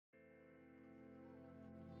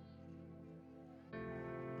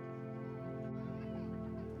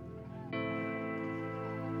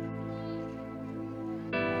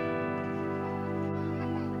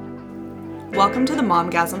Welcome to the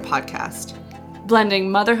Momgasm Podcast.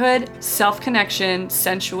 Blending motherhood, self-connection,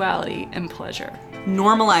 sensuality, and pleasure.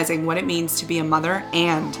 Normalizing what it means to be a mother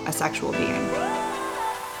and a sexual being.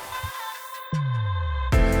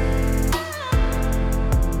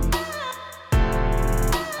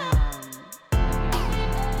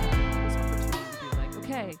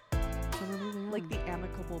 Okay, so we're moving on. Like the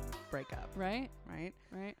amicable breakup. Right? Right?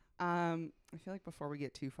 Right. I feel like before we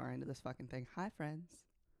get too far into this fucking thing, hi friends.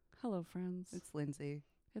 Hello, friends. It's Lindsay.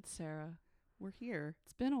 It's Sarah. We're here.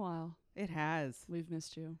 It's been a while. It has. We've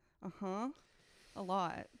missed you. Uh-huh. A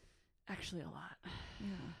lot. Actually, a lot. Yeah.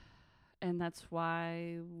 And that's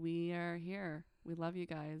why we are here. We love you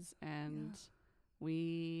guys. And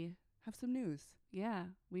we have some news. Yeah,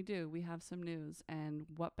 we do. We have some news. And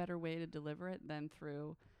what better way to deliver it than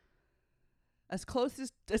through as close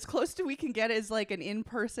to we can get is like an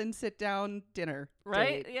in-person sit-down dinner.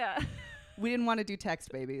 Right? Date. Yeah. We didn't want to do text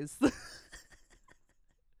babies. Like,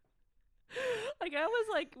 I was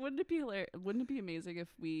like, wouldn't it be hilarious? Wouldn't it be amazing if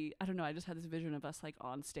we, I don't know, I just had this vision of us like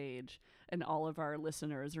on stage and all of our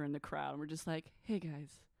listeners are in the crowd and we're just like, hey guys,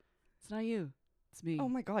 it's not you, it's me. Oh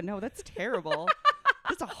my God, no, that's terrible.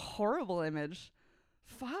 That's a horrible image.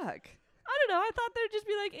 Fuck. I don't know. I thought they'd just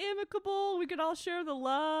be like amicable. We could all share the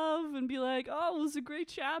love and be like, oh, it was a great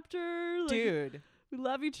chapter. Like, dude, we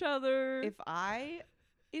love each other. If I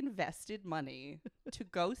invested money to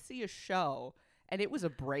go see a show and it was a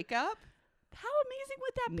breakup, how amazing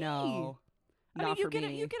would that be? No, I not mean, for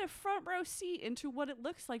me. You get a front row seat into what it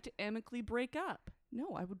looks like to amicably break up.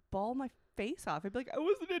 No, I would bawl my face off. I'd be like, I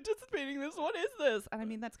wasn't anticipating this. What is this? And I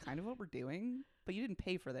mean, that's kind of what we're doing, but you didn't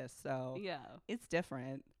pay for this, so yeah, it's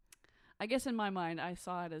different. I guess in my mind, I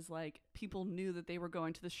saw it as like people knew that they were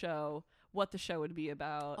going to the show, what the show would be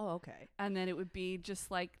about. Oh, okay. And then it would be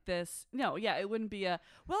just like this. No, yeah, it wouldn't be a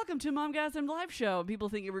welcome to Momgasm live show. People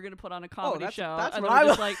think you were going to put on a comedy show. That's and what I I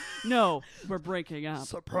was like, no, we're breaking up.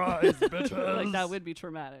 Surprise, bitches. Like, that would be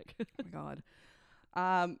traumatic. Oh my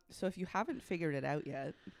God. So if you haven't figured it out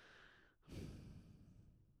yet,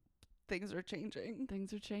 things are changing.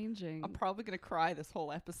 Things are changing. I'm probably going to cry this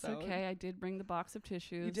whole episode. It's okay. I did bring the box of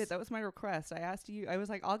tissues. You did. That was my request. I asked you. I was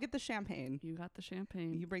like, I'll get the champagne. You got the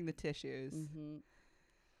champagne. You bring the tissues. Mm-hmm.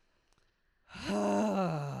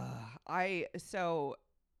 So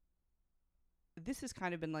this has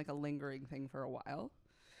kind of been like a lingering thing for a while.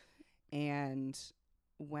 And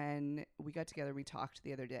when we got together, we talked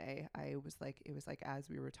the other day. It was like as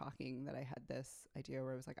we were talking that I had this idea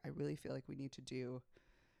where I was like, I really feel like we need to do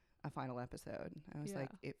a final episode. I was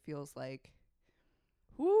like, it feels like,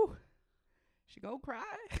 whoo, she go cry.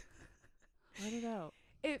 Let it out.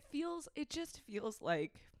 It just feels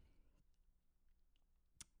like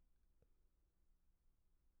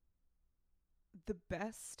the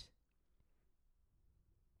best.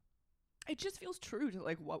 It just feels true to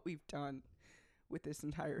like what we've done with this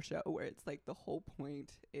entire show, where it's like the whole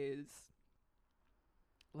point is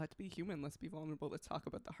let's be human, let's be vulnerable, let's talk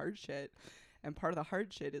about the hard shit. And part of the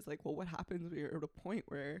hard shit is like, well, what happens when you're at a point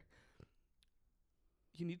where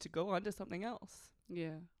you need to go on to something else?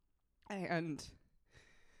 Yeah. And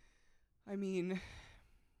I mean,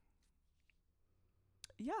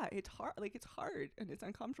 yeah, it's hard. Like, it's hard and it's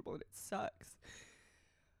uncomfortable and it sucks.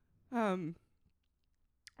 And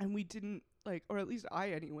we didn't like, or at least I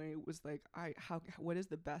anyway was like, what is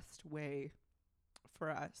the best way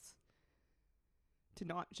for us to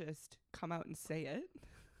not just come out and say it?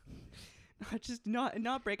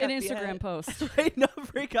 Not break up an Instagram post, right?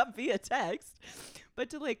 Not break up via text, but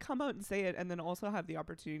to like come out and say it, and then also have the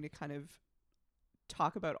opportunity to kind of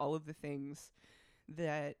talk about all of the things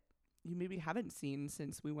that you maybe haven't seen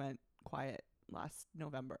since we went quiet last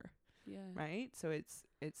November. Yeah. Right. So it's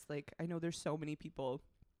like, I know there's so many people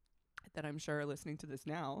that I'm sure are listening to this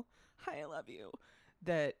now. Hi, I love you.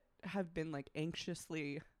 That have been like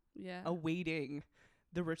anxiously awaiting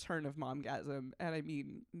the return of Momgasm, and I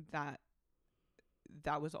mean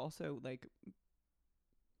that was also like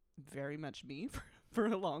very much me for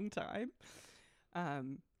a long time.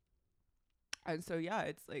 And so yeah,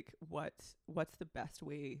 it's like what's the best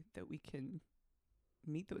way that we can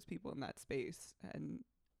meet those people in that space and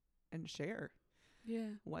share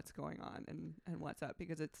what's going on and what's up,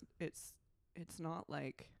 because it's not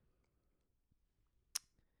like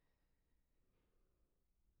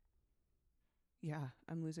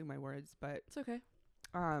I'm losing my words, but it's okay.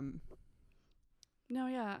 No,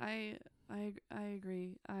 yeah, I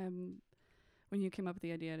agree. When you came up with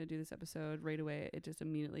the idea to do this episode right away, it just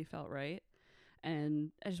immediately felt right.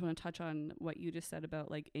 And I just want to touch on what you just said about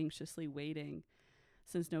like anxiously waiting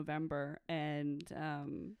since November. And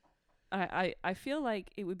I feel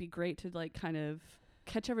like it would be great to like kind of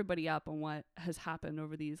catch everybody up on what has happened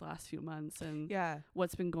over these last few months and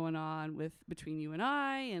what's been going on between you and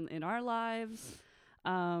I and in our lives.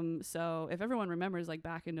 So if everyone remembers, like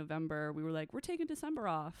back in November, we were like, we're taking December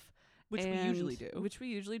off. Which we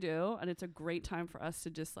usually do. And it's a great time for us to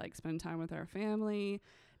just like spend time with our family,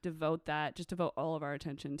 devote all of our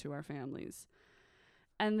attention to our families.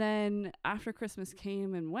 And then after Christmas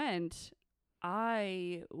came and went,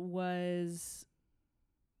 I was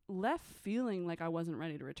left feeling like I wasn't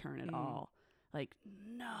ready to return at all. Like,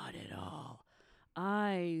 not at all.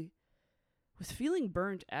 I was feeling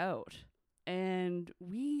burnt out. And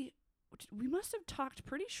we must have talked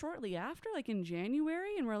pretty shortly after, like in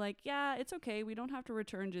January, and we're like, yeah, it's okay. We don't have to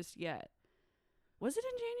return just yet. Was it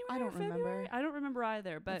in January? I don't remember. I don't remember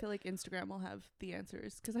either. But I feel like Instagram will have the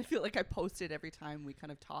answers because I feel like I posted every time we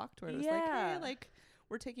kind of talked, where it was like, hey, like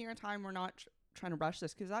we're taking our time. We're not trying to rush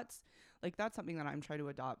this, because that's something that I'm trying to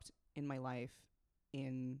adopt in my life,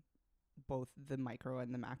 in both the micro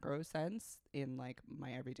and the macro sense, in like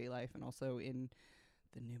my everyday life and also in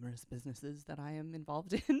the numerous businesses that I am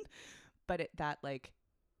involved in. But that like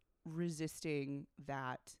resisting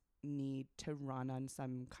that need to run on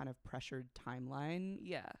some kind of pressured timeline,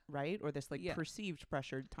 right? Or this like perceived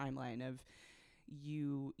pressured timeline of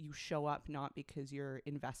you show up not because you're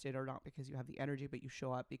invested or not because you have the energy, but you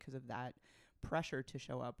show up because of that pressure to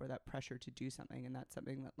show up or that pressure to do something. And that's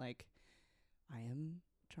something that like I am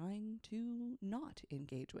trying to not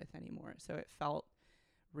engage with anymore. So it felt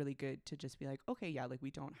really good to just be like, okay, yeah, like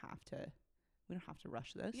we don't have to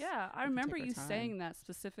rush this. Yeah, I remember you saying that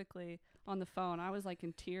specifically on the phone. I was like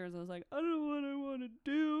in tears. I was like, I don't know what I want to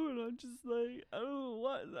do, and I'm just like, I don't know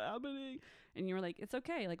what's happening. And you were like, it's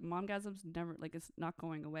okay. Like Momgasm's never, like, it's not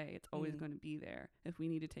going away. It's always going to be there. If we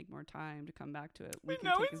need to take more time to come back to it, we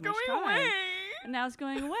can take as much time. Away. And now it's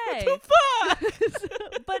going away. What the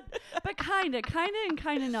fuck? but kind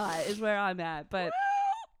of not is where I'm at. But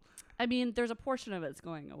I mean, there's a portion of it's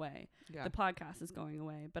going away. Yeah. The podcast is going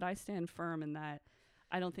away, but I stand firm in that.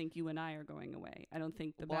 I don't think you and I are going away. I don't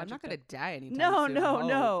think I'm not going to die anytime soon.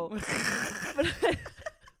 No. But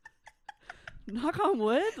knock on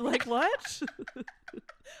wood? Like what?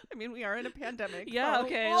 I mean, we are in a pandemic. Yeah, so.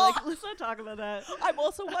 Okay. Like, let's not talk about that. I'm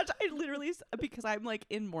also I literally, because I'm like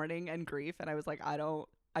in mourning and grief, and I was like,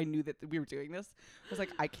 I knew that we were doing this. I was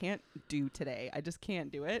like, I can't do today. I just can't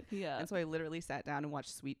do it. Yeah. And so I literally sat down and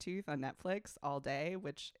watched Sweet Tooth on Netflix all day,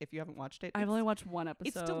 which if you haven't watched it, I've only watched one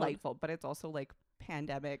episode. It's delightful, but it's also like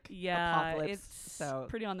pandemic apocalypse. It's so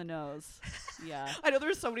pretty on the nose. Yeah. I know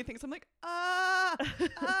there's so many things. I'm like,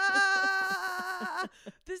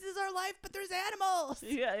 this is our life, but there's animals.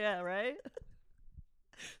 Yeah, right?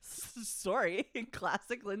 Sorry, in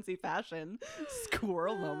classic Lindsay fashion,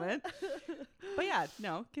 squirrel moment. But yeah,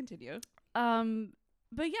 no, continue.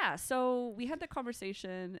 But yeah, so we had that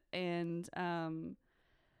conversation, and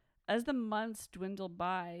as the months dwindled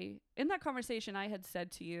by, in that conversation, I had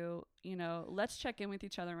said to you, you know, let's check in with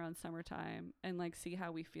each other around summertime and like see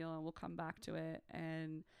how we feel, and we'll come back to it.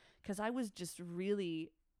 And because I was just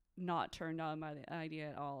really not turned on by the idea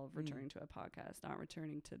at all of returning to a podcast, not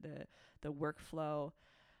returning to the workflow.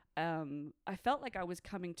 I felt like I was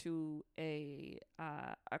coming to a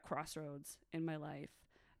crossroads in my life,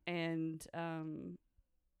 and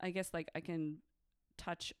I guess like I can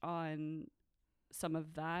touch on some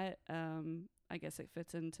of that. I guess it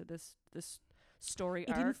fits into this story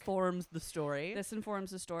arc. It informs the story. This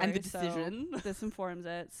informs the story and the decision. So this informs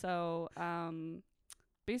it. So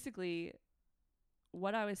basically,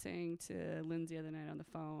 what I was saying to Lindsay the other night on the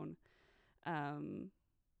phone.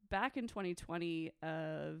 Back in 2020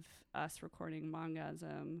 of us recording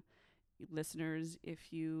Momgasm, listeners,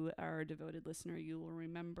 if you are a devoted listener, you will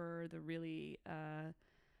remember the really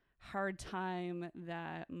hard time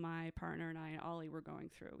that my partner and I and Ollie were going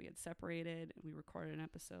through. We had separated, and we recorded an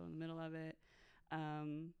episode in the middle of it.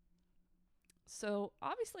 So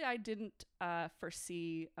obviously I didn't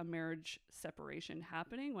foresee a marriage separation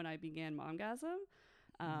happening when I began Momgasm.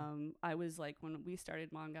 I was like, when we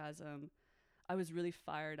started Momgasm, I was really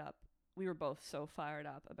fired up. We were both so fired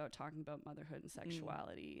up about talking about motherhood and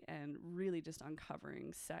sexuality and really just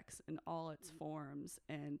uncovering sex in all its forms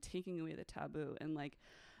and taking away the taboo. And like,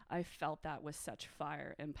 I felt that with such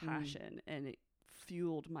fire and passion, and it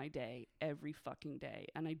fueled my day every fucking day,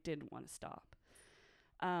 and I didn't want to stop.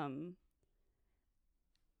 And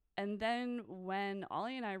then when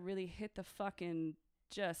Ollie and I really hit the fucking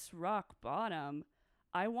just rock bottom,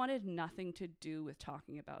 I wanted nothing to do with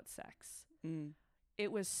talking about sex.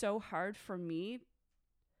 It was so hard for me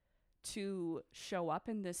to show up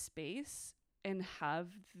in this space and have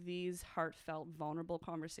these heartfelt, vulnerable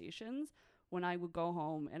conversations when I would go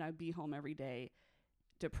home, and I'd be home every day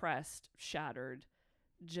depressed, shattered,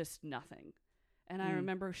 just nothing. And I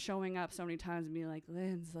remember showing up so many times and being like,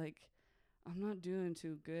 Linz, like, I'm not doing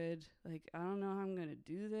too good. Like, I don't know how I'm going to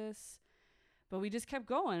do this. But we just kept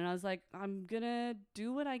going. And I was like, I'm going to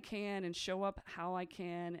do what I can and show up how I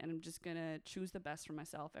can. And I'm just going to choose the best for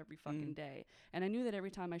myself every fucking day. And I knew that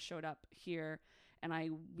every time I showed up here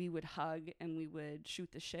and we would hug and we would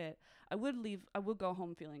shoot the shit, I would go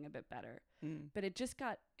home feeling a bit better. But it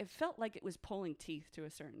felt like it was pulling teeth to a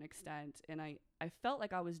certain extent. And I felt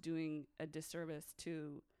like I was doing a disservice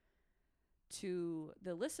to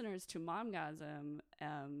the listeners to Momgasm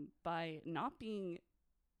by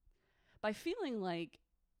feeling like,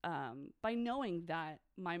 by knowing that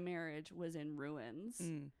my marriage was in ruins.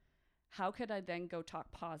 How could I then go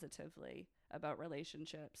talk positively about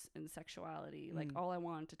relationships and sexuality? Like, all I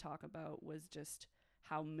wanted to talk about was just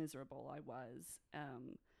how miserable I was.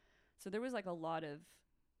 So there was like a lot of,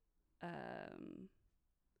 I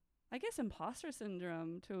guess, imposter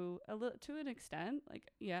syndrome to an extent. Like,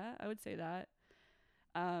 yeah, I would say that.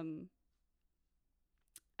 And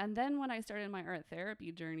then when I started my art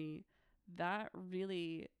therapy journey, that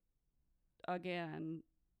really, again,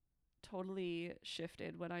 totally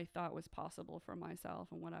shifted what I thought was possible for myself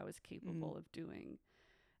and what I was capable of doing.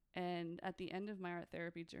 And at the end of my art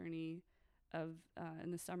therapy journey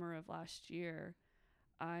in the summer of last year,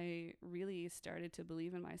 I really started to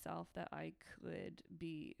believe in myself that I could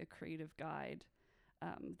be a creative guide,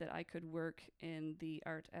 that I could work in the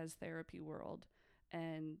art as therapy world.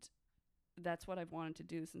 And that's what I've wanted to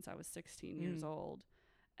do since I was 16 years old.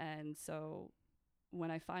 And so when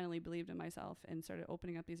I finally believed in myself and started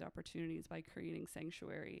opening up these opportunities by creating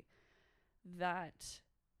Sanctuary, that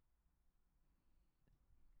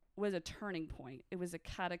was a turning point. It was a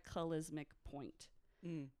cataclysmic point.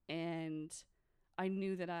 And I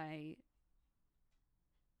knew that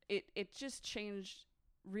it just changed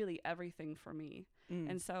really everything for me.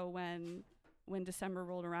 And so when December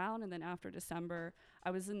rolled around, and then after December, I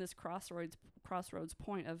was in this crossroads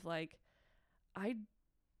point of like, I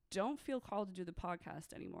don't feel called to do the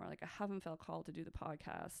podcast anymore. Like, I haven't felt called to do the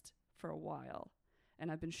podcast for a while,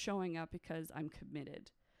 and I've been showing up because I'm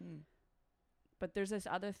committed. But there's this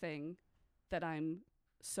other thing that I'm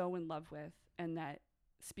so in love with, and that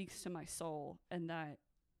speaks to my soul, and that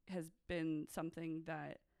has been something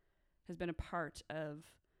that has been a part of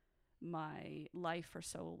my life for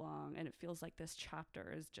so long, and it feels like this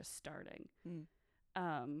chapter is just starting.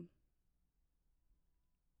 And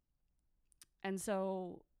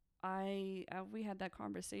so we had that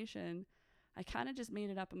conversation. I kind of just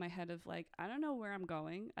made it up in my head of like, I don't know where I'm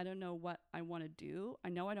going. I don't know what I want to do. I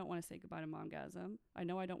know I don't want to say goodbye to Momgasm. I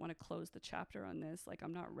know I don't want to close the chapter on this. Like,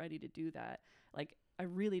 I'm not ready to do that. Like, I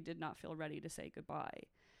really did not feel ready to say goodbye.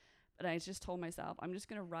 But I just told myself, I'm just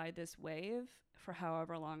going to ride this wave for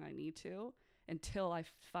however long I need to until I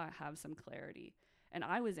have some clarity. And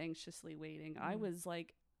I was anxiously waiting. I was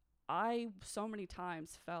like, I so many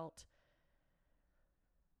times felt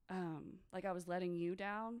like I was letting you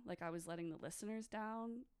down, like I was letting the listeners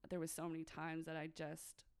down. There was so many times that I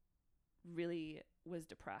just really was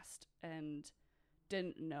depressed and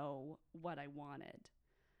didn't know what I wanted.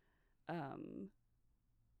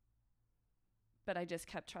 But I just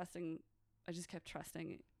kept trusting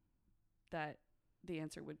that the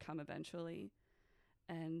answer would come eventually.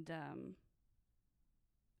 And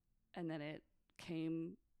then it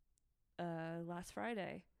came last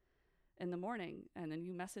Friday in the morning, and then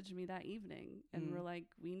you messaged me that evening and were like,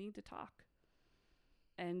 we need to talk.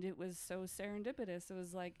 And it was so serendipitous. It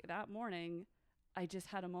was like that morning I just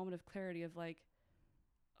had a moment of clarity of like,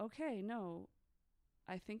 okay, no,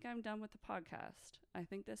 I think I'm done with the podcast. I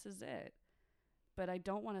think this is it. But I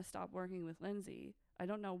don't want to stop working with Lindsay. I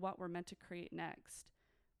don't know what we're meant to create next,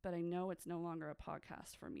 but I know it's no longer a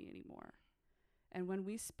podcast for me anymore. And when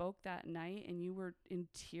we spoke that night and you were in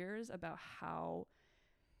tears about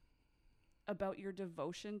your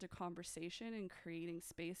devotion to conversation and creating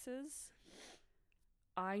spaces,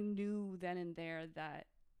 I knew then and there that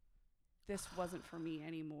this wasn't for me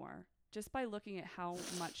anymore. Just by looking at how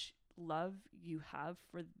much love you have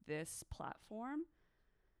for this platform,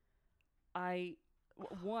 I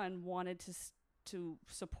wanted to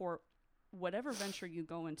support whatever venture you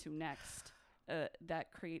go into next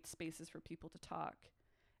that creates spaces for people to talk.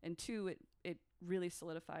 And two, it really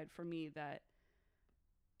solidified for me that,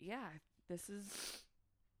 yeah, this is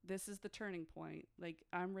the turning point. Like,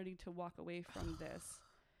 I'm ready to walk away from this.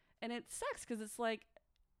 And it sucks because it's like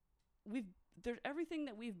there's everything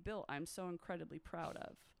that we've built I'm so incredibly proud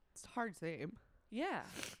of. It's hard same. Yeah.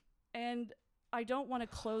 And I don't want to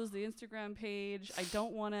close the Instagram page. I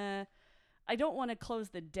don't want to close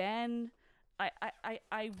the den.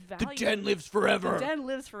 I value the den lives forever. The den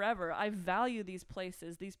lives forever. I value these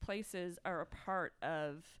places. These places are a part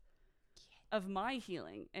of my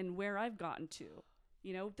healing and where I've gotten to.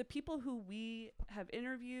 You know, the people who we have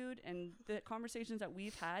interviewed and the conversations that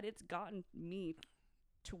we've had, it's gotten me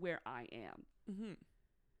to where I am. Mm-hmm.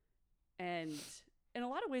 And in a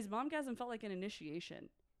lot of ways, Momgasm felt like an initiation.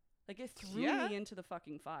 Like, it threw me into the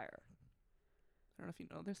fucking fire. I don't know if you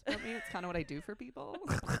know this about me. It's kind of what I do for people.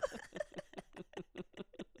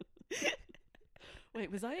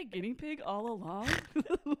 Wait, was I a guinea pig all along?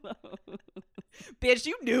 Bitch,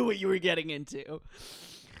 you knew what you were getting into.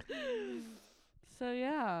 So,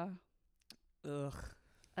 yeah. Ugh.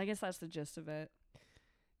 I guess that's the gist of it.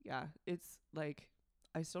 Yeah, it's like,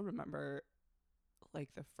 I still remember,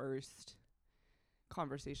 like, the first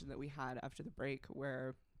conversation that we had after the break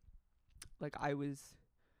where, like, I was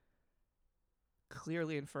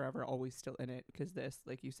clearly and forever always still in it, because this,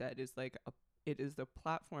 like you said, is like it is the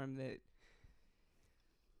platform that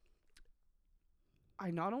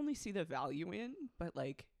I not only see the value in, but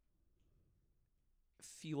like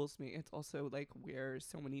fuels me. It's also like where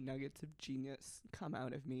so many nuggets of genius come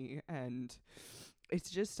out of me, and it's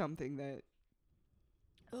just something that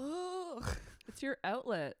it's your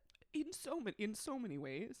outlet in so many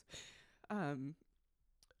ways. And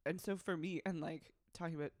so for me, and like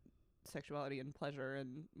talking about sexuality and pleasure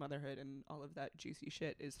and motherhood and all of that juicy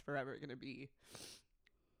shit is forever gonna be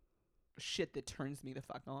shit that turns me the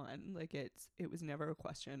fuck on. Like, it was never a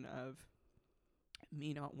question of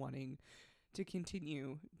me not wanting to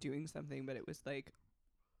continue doing something, but it was like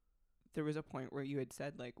there was a point where you had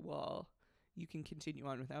said, like, well, you can continue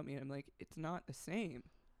on without me, and I'm like, it's not the same.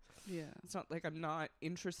 Yeah, it's not like I'm not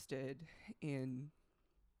interested in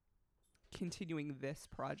continuing this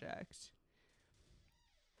project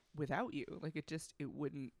without you. Like, it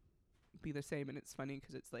wouldn't be the same. And it's funny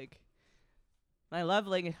because it's like my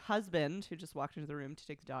lovely husband, who just walked into the room to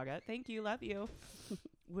take the dog out, thank you, love you,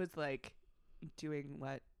 was like doing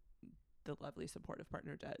what the lovely supportive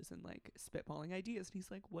partner does and like spitballing ideas. And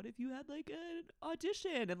he's like, what if you had like an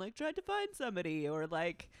audition and like tried to find somebody, or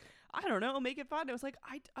like, I don't know, make it fun. I was like,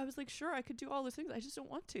 I was like, sure, I could do all those things. I just don't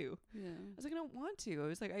want to. Yeah. I was like, I don't want to. I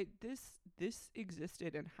was like, this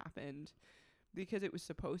existed and happened because it was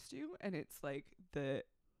supposed to. And it's like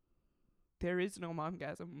there is no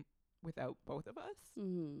Momgasm without both of us.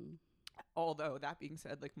 Mm-hmm. Although that being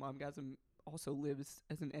said, like, Momgasm also lives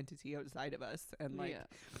as an entity outside of us, and like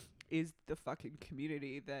is the fucking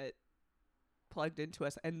community that plugged into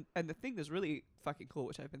us. And the thing that's really fucking cool,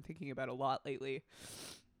 which I've been thinking about a lot lately,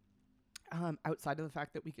 outside of the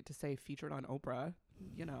fact that we get to say featured on Oprah,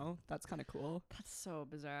 you know, that's kind of cool. That's so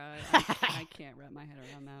bizarre. I can't wrap my head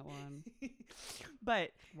around that one.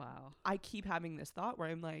 But wow, I keep having this thought where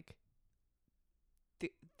I'm like,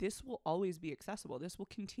 this will always be accessible. This will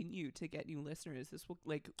continue to get new listeners. This will,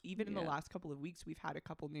 like, even in the last couple of weeks, we've had a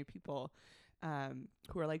couple new people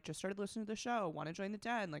who are like, just started listening to the show, want to join the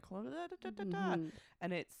den, like,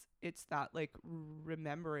 and it's that like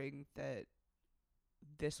remembering that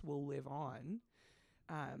this will live on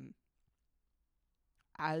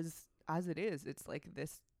as it is. It's like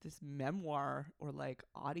this memoir or like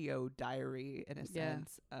audio diary in a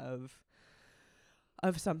sense of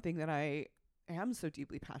something that I am so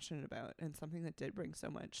deeply passionate about, and something that did bring so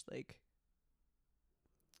much like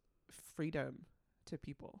freedom to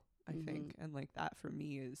people, I think. And like that for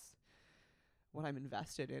me is what I'm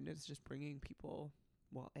invested in, is just bringing people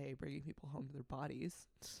home to their bodies,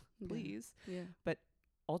 please. Yeah. But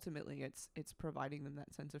ultimately it's providing them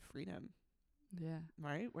that sense of freedom. Yeah.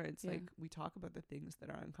 Right? Where it's like, we talk about the things that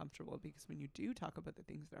are uncomfortable, because when you do talk about the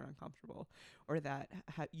things that are uncomfortable, or that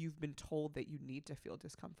you've been told that you need to feel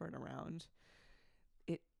discomfort around,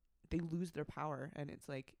 they lose their power. And it's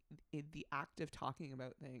like the act of talking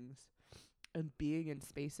about things and being in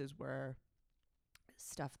spaces where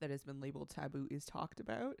stuff that has been labeled taboo is talked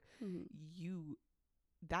about,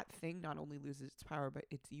 that thing not only loses its power, but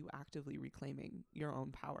it's you actively reclaiming your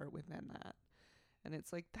own power within that. And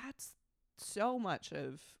it's like, that's so much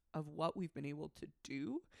of what we've been able to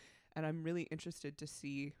do. And I'm really interested to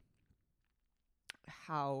see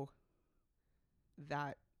how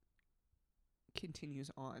that continues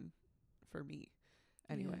on for me.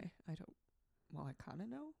 Anyway, I kind of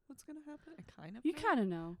know what's going to happen. You kind of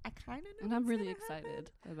know. I kind of know. And I'm really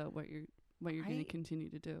excited about what you're going to continue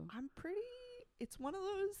to do. It's one of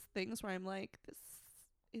those things where I'm like, this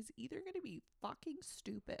is either going to be fucking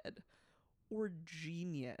stupid or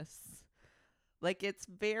genius. Like, it's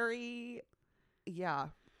very,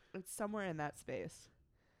 it's somewhere in that space,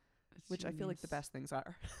 which genius. I feel like the best things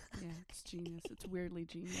are. Yeah, it's genius. It's weirdly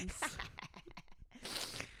genius.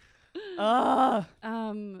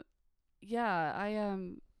 Yeah,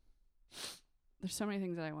 there's so many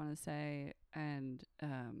things that I want to say, and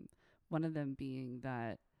one of them being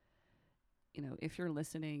that, you know, if you're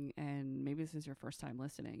listening and maybe this is your first time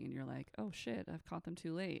listening and you're like, oh shit, I've caught them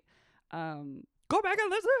too late. Go back and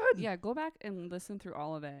listen. Yeah, go back and listen through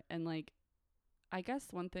all of it. And like, I guess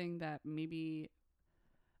one thing that maybe,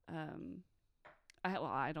 I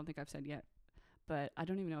don't think I've said yet, but I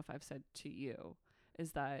don't even know if I've said to you,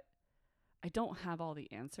 is that I don't have all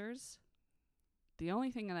the answers. The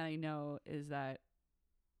only thing that I know is that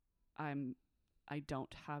I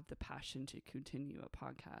don't have the passion to continue a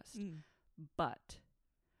podcast. But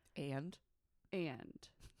and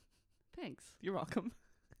thanks. You're welcome.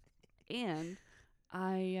 And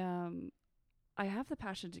I have the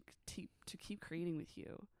passion to keep creating with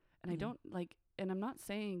you. And I don't like, and I'm not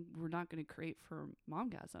saying we're not going to create for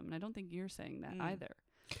Momgasm, and I don't think you're saying that either.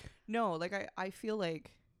 No, like I feel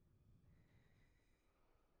like,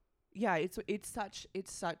 yeah, it's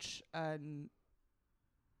such an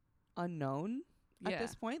unknown at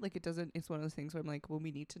this point. Like it's one of those things where I'm like, when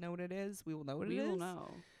we need to know what it is, we will know what it is. We will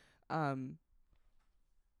know.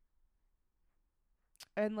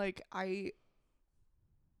 And like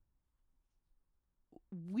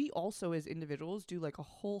we also as individuals do like a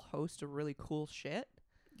whole host of really cool shit.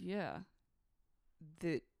 Yeah.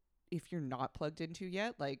 That if you're not plugged into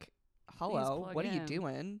yet, like, hello, what are you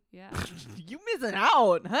doing? Yeah. You missing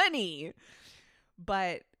out, honey.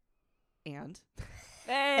 But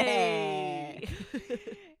hey.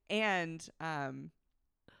 And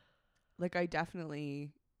like I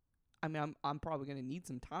mean I'm probably gonna need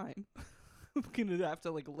some time. I'm gonna have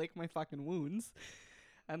to like lick my fucking wounds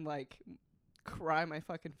and like cry my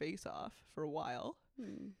fucking face off for a while.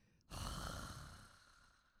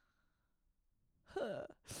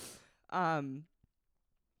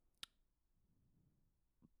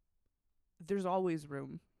 There's always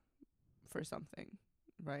room for something,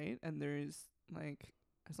 right? And there's like,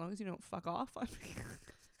 as long as you don't fuck off on me.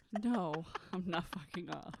 No, I'm not fucking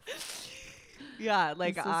off. Yeah,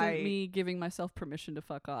 like this isn't me giving myself permission to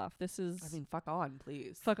fuck off. This is, I mean, fuck on,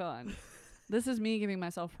 please. Fuck on. This is me giving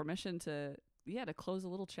myself permission to close a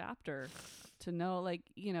little chapter, to know, like,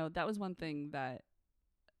 you know, that was one thing that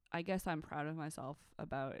I guess I'm proud of myself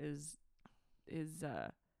about is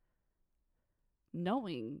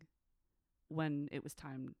knowing when it was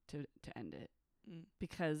time to end it.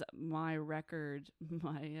 Because my record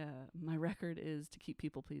is to keep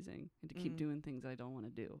people pleasing and to keep doing things I don't want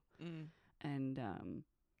to do. And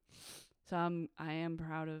so I am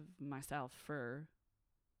proud of myself for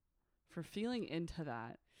feeling into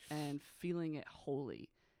that and feeling it wholly,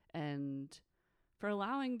 and for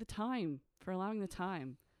allowing the time.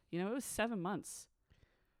 You know, it was 7 months.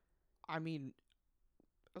 I mean,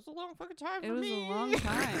 it was a long fucking time for me. It was a long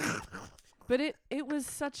time. But it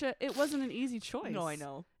wasn't an easy choice. No, I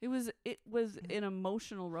know. It was an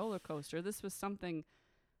emotional roller coaster. This was something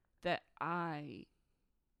that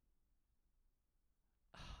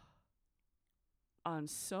in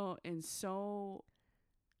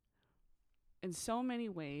so many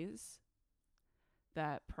ways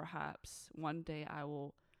that perhaps one day I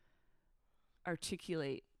will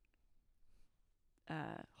articulate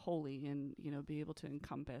wholly, and, you know, be able to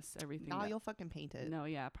encompass everything. Nah, you'll fucking paint it. No,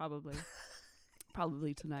 yeah, probably.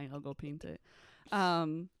 Probably tonight I'll go paint it.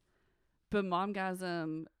 But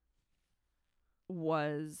Momgasm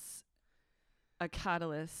was a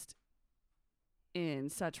catalyst in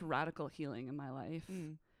such radical healing in my life,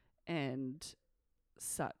 and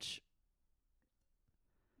such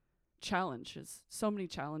challenges, so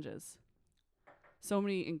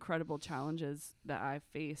many incredible challenges that I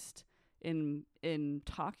faced in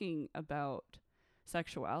talking about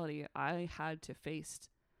sexuality. I had to face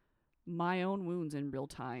my own wounds in real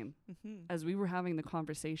time. As we were having the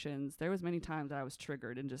conversations, there was many times that I was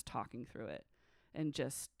triggered and just talking through it and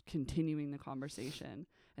just continuing the conversation.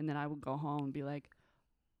 And then I would go home and be like,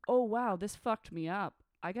 oh wow, this fucked me up.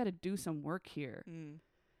 I got to do some work here.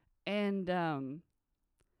 And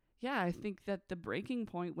yeah, I think that the breaking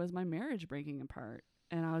point was my marriage breaking apart.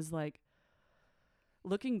 And I was like,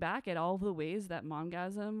 looking back at all the ways that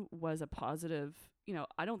Momgasm was a positive, you know,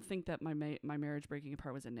 I don't think that my marriage breaking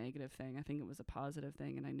apart was a negative thing. I think it was a positive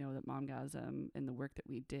thing. And I know that Momgasm and the work that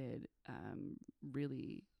we did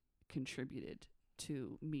really contributed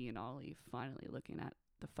to me and Ollie finally looking at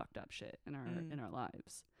the fucked up shit in our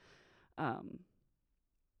lives.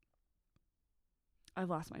 I've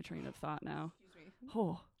lost my train of thought now. Excuse me.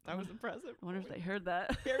 Oh, that was impressive. I wonder if they heard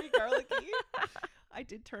that. Very garlicky. I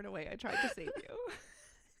did turn away. I tried to save you.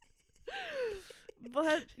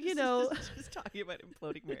 But, you know. just talking about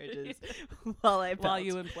imploding marriages while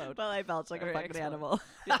you implode. While I belch like a fucking animal.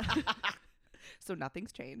 Yeah. So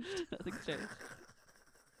nothing's changed. Nothing's changed.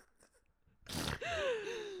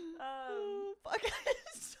 Fuck,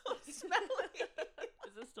 it's so smelly.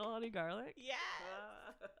 Is this still honey garlic? Yeah.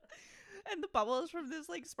 And the bubbles from this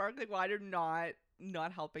like sparkling wine are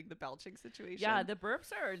not helping the belching situation. Yeah, the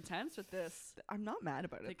burps are intense with this. I'm not mad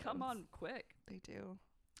about it. They come on quick. They do.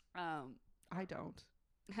 I don't.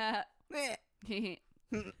 Okay.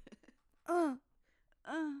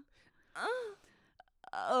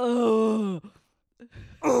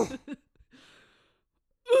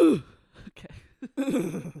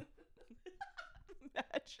 Imagine.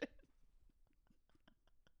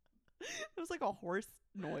 It was like a horse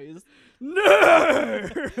noise. No.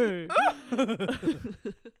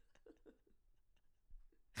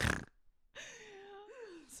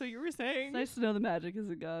 So you were saying? It's nice to know the magic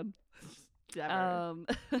isn't gone.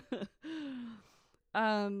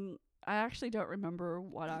 I actually don't remember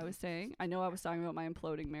what I was saying. I know I was talking about my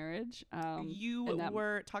imploding marriage. You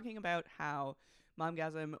were talking about how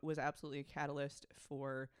Momgasm was absolutely a catalyst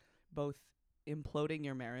for both imploding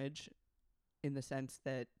your marriage, in the sense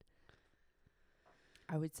that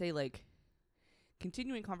I would say like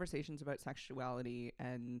continuing conversations about sexuality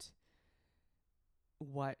and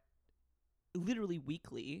what literally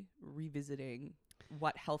weekly revisiting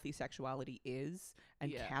what healthy sexuality is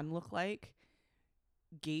and can look like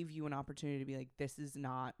gave you an opportunity to be like, this is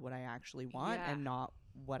not what I actually want and not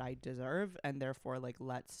what I deserve, and therefore like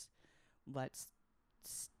let's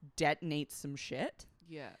detonate some shit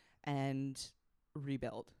and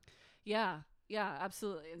rebuild. Yeah,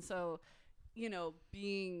 absolutely. And so, you know,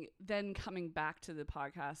 coming back to the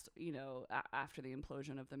podcast, you know, after the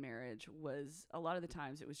implosion of the marriage, was a lot of the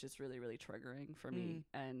times it was just really, really triggering for me.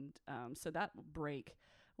 And so that break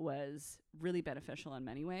was really beneficial in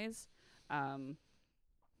many ways.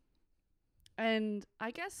 And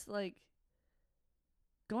I guess like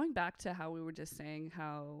going back to how we were just saying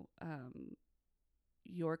how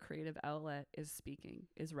your creative outlet is speaking,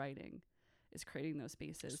 is writing, is creating those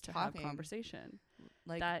spaces just to talking. Have conversation.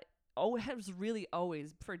 Like that has really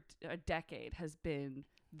always for a decade has been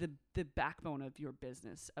the backbone of your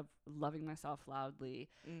business, of loving myself loudly.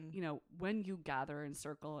 You know, when you gather in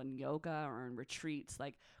circle in yoga or in retreats,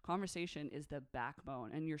 like conversation is the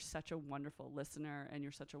backbone, and you're such a wonderful listener and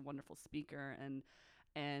you're such a wonderful speaker.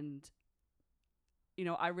 And you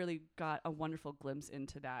know, I really got a wonderful glimpse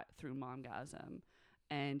into that through Momgasm,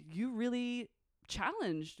 and you really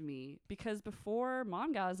challenged me, because before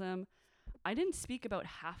Momgasm I didn't speak about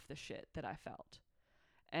half the shit that I felt.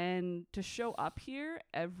 And to show up here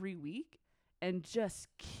every week and just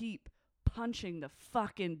keep punching the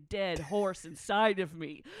fucking dead horse inside of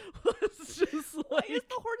me was just like... Why is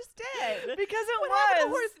the horse dead? Because it what was. Happened to the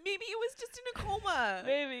horse? Maybe it was just in a coma.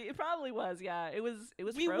 Maybe. It probably was, yeah. It was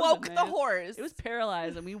we frozen, woke man. the horse. It was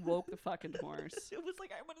paralyzed and we woke the fucking horse. It was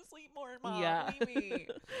like, I want to sleep more, Mom. Yeah. Leave me.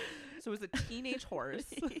 So it was a teenage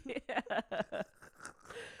horse.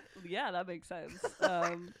 Yeah, that makes sense.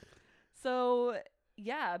 So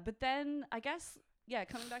yeah, but then I guess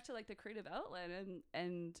coming back to like the creative outlet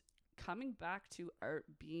and coming back to art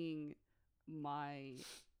being my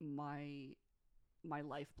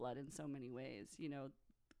lifeblood in so many ways, you know,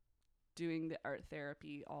 doing the art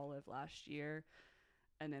therapy all of last year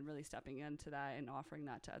and then really stepping into that and offering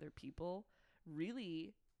that to other people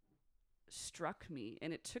really struck me,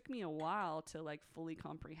 and it took me a while to like fully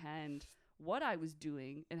comprehend what I was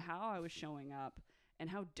doing and how I was showing up and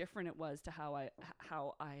how different it was to how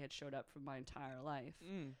I had showed up for my entire life.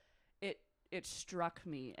 It struck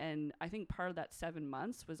me, and I think part of that 7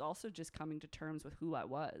 months was also just coming to terms with who I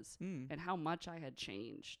was and how much I had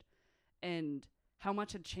changed and how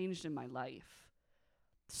much had changed in my life.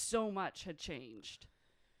 So much had changed.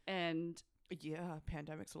 And yeah,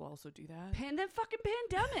 pandemics will also do that. Fucking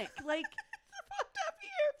pandemic. Like, it's a fucked up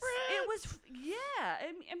year, Fred. It was,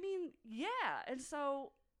 yeah. I mean, yeah. And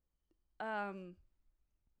so, I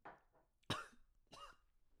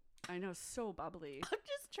know, so bubbly. I'm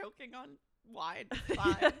just choking on wine.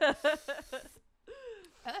 Fine.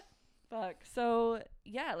 Fuck. So,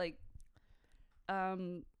 yeah, like,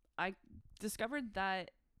 I discovered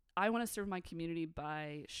that I want to serve my community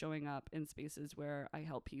by showing up in spaces where I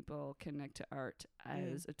help people connect to art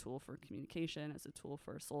as a tool for communication, as a tool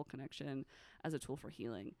for soul connection, as a tool for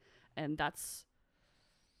healing. And that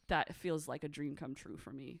feels like a dream come true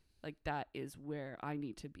for me. Like, that is where I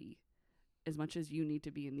need to be. As much as you need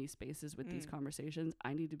to be in these spaces with these conversations,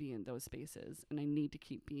 I need to be in those spaces, and I need to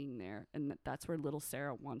keep being there. And that's where little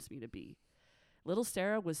Sarah wants me to be. Little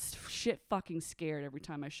Sarah was shit fucking scared every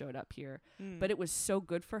time I showed up here. But it was so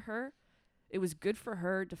good for her. It was good for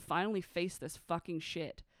her to finally face this fucking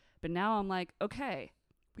shit. But now I'm like, okay.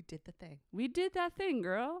 We did the thing. We did that thing,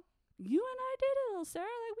 girl. You and I did it, little Sarah.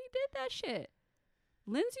 Like, we did that shit.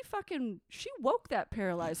 Lindsay she woke that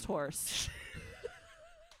paralyzed horse.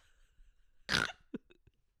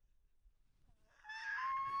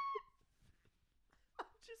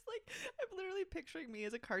 I'm literally picturing me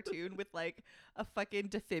as a cartoon with like a fucking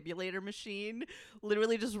defibrillator machine,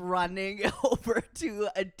 literally just running over to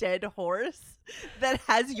a dead horse that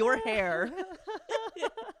has your hair.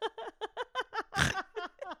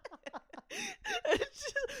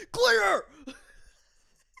 It's just, clear.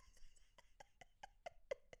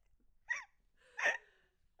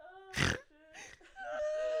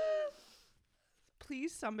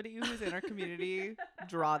 Please, somebody who's in our community,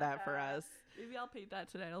 draw that for us. Maybe I'll paint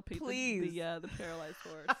that today. I'll paint Please. the paralyzed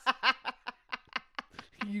horse.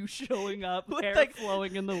 You showing up, with hair like,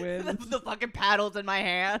 flowing in the wind. The fucking paddles in my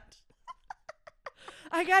hand.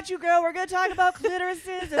 I got you, girl. We're gonna talk about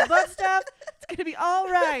clitorises and butt stuff. It's gonna be all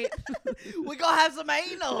right. We gonna have some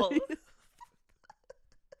anal.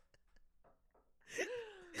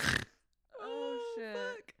 Oh shit.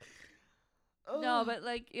 Fuck. Oh. No, but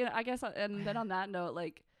like, you know, I guess, and then on that note,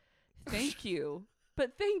 like, thank you.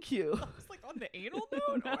 But thank you. I was like, on the anal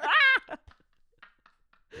note?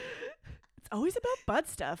 It's always about butt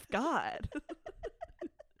stuff. God.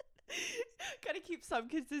 Gotta keep some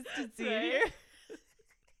consistency Right? here.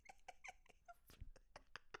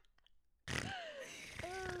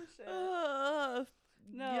 Oh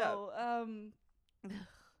shit. No.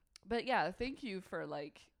 But yeah, thank you for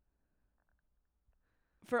like,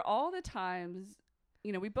 for all the times,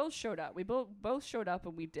 you know, we both showed up. We both showed up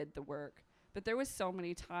and we did the work. But there was so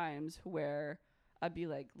many times where I'd be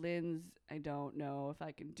like, Linz, I don't know if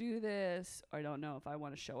I can do this, or I don't know if I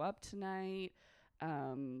want to show up tonight.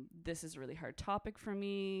 This is a really hard topic for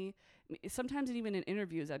me. Sometimes even in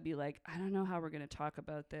interviews, I'd be like, I don't know how we're going to talk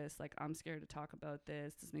about this. Like, I'm scared to talk about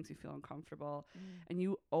this. This makes me feel uncomfortable. And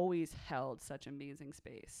you always held such amazing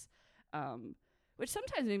space. Which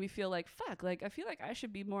sometimes made me feel like, fuck, like, I feel like I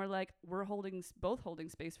should be more like, we're both holding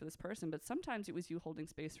space for this person. But sometimes it was you holding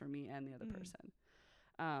space for me and the other person.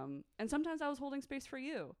 And sometimes I was holding space for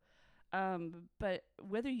you. But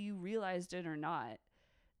whether you realized it or not,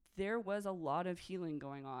 there was a lot of healing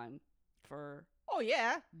going on for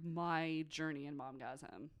my journey in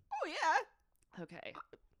Momgasm. Oh, yeah. Okay.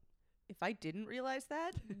 If I didn't realize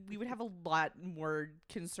that, we would have a lot more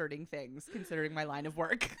concerning things considering my line of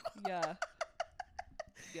work. Yeah.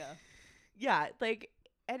 Yeah. Yeah, like,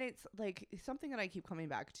 and it's like something that I keep coming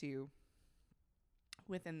back to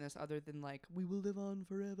within this, other than like, we will live on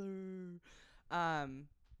forever,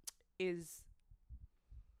 is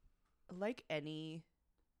like anything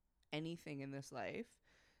in this life,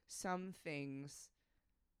 some things,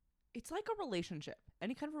 it's like a relationship,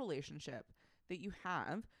 any kind of relationship that you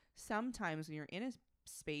have. Sometimes when you're in a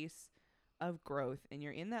space of growth and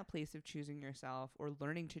you're in that place of choosing yourself or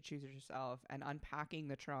learning to choose yourself and unpacking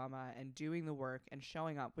the trauma and doing the work and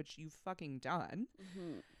showing up, which you've fucking done,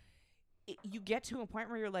 you get to a point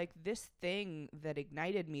where you're like, this thing that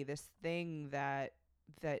ignited me, this thing that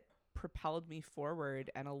propelled me forward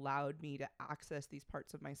and allowed me to access these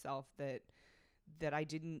parts of myself that I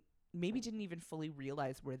didn't even fully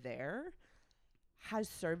realize were there, has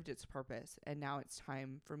served its purpose. And now it's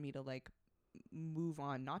time for me to like move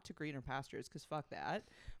on, not to greener pastures, because fuck that,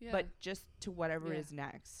 but just to whatever is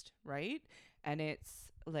next, right? And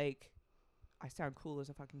it's like, I sound cool as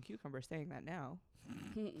a fucking cucumber saying that now.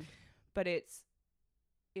 But it's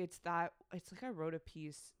like I wrote a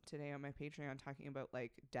piece today on my Patreon talking about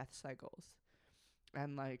like death cycles,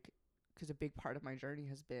 and like, because a big part of my journey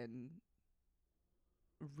has been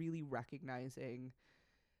really recognizing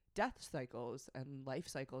death cycles and life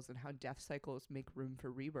cycles and how death cycles make room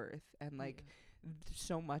for rebirth. And like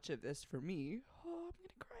so much of this for me, I'm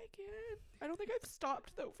gonna cry again. I don't think I've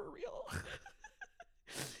stopped though, for real.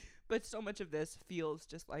 But so much of this feels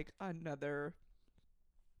just like another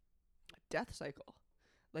death cycle.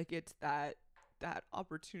 Like it's that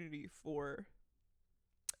opportunity for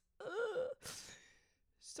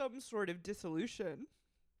some sort of dissolution,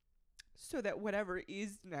 so that whatever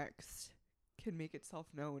is next can make itself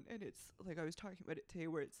known. And it's like, I was talking about it today,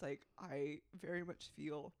 where it's like, I very much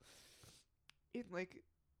feel in like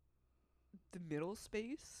the middle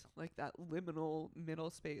space, like that liminal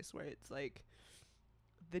middle space, where it's like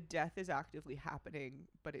the death is actively happening,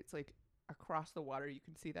 but it's like across the water you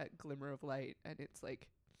can see that glimmer of light. And it's like,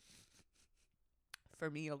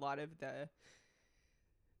 for me, a lot of the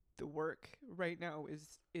work right now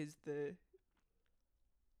is the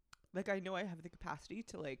Like, I know I have the capacity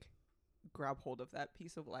to, like, grab hold of that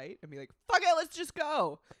piece of light and be like, fuck it, let's just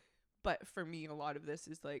go. But for me, a lot of this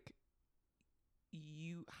is, like,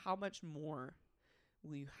 how much more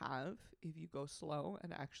will you have if you go slow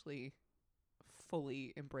and actually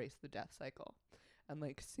fully embrace the death cycle and,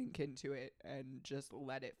 like, sink into it and just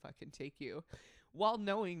let it fucking take you, while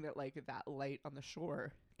knowing that, like, that light on the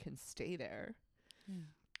shore can stay there.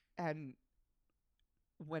 And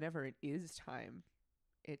whenever it is time,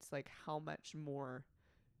 it's like, how much more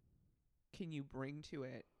can you bring to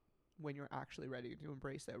it when you're actually ready to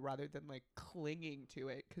embrace it, rather than, like, clinging to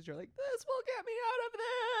it because you're like, this will get me out of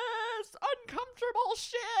this uncomfortable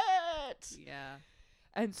shit. Yeah.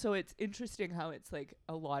 And so it's interesting how it's like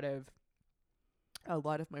a lot of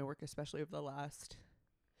my work, especially over the last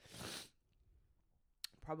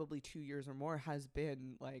probably 2 years or more, has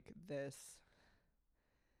been like this,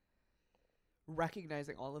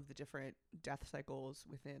 recognizing all of the different death cycles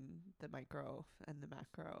within the micro and the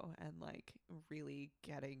macro, and, like, really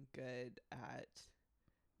getting good at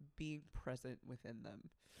being present within them.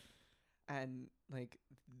 And, like,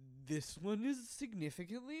 this one is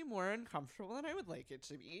significantly more uncomfortable than I would like it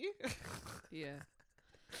to be. Yeah.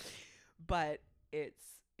 But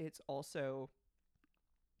it's also,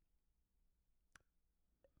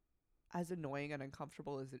 as annoying and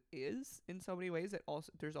uncomfortable as it is in so many ways,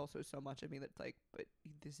 there's also so much of me that's like, but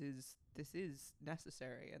this is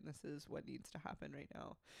necessary, and this is what needs to happen right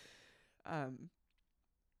now.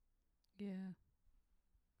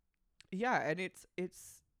 Yeah, and it's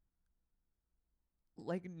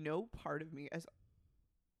like, no part of me, as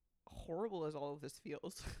horrible as all of this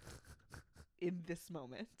feels in this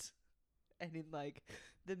moment, and in, like,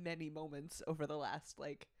 the many moments over the last,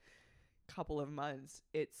 like, couple of months,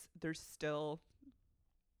 there's still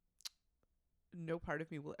no part of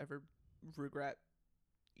me will ever regret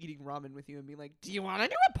eating ramen with you and being like, do you want to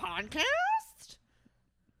do a podcast?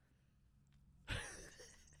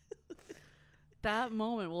 That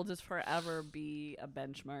moment will just forever be a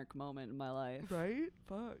benchmark moment in my life. Right?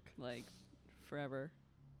 Fuck. Like, forever.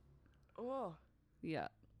 Oh. Yeah.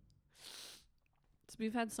 So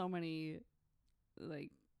we've had so many, like,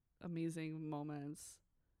 amazing moments.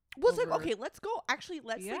 Well, it's like, okay, let's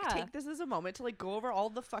like, take this as a moment to, like, go over all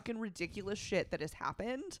the fucking ridiculous shit that has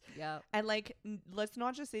happened. Yeah. And, like, let's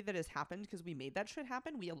not just say that has happened because we made that shit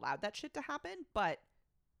happen. We allowed that shit to happen, but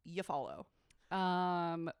you follow.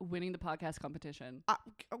 Winning the podcast competition.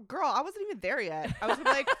 Girl, I wasn't even there yet. I was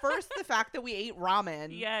like, first the fact that we ate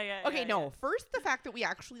ramen. Yeah. Okay, first the fact that we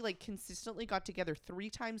actually, like, consistently got together 3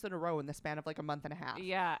 times in a row in the span of, like, a month and a half.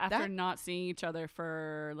 Yeah, after not seeing each other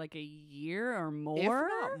for, like, a year or more.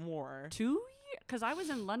 If not more. 2 years? Because I was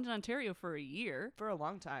in London, Ontario for a year. For a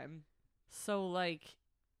long time. So, like,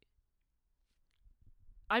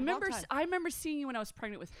 I remember seeing you when I was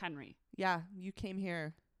pregnant with Henry. Yeah, you came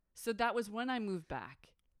here. So that was when I moved back.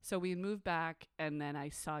 So we moved back, and then I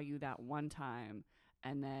saw you that one time,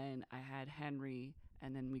 and then I had Henry,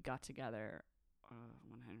 and then we got together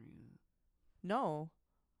when Henry. No.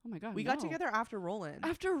 Oh my God. We got together after Roland.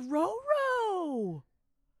 After Roro.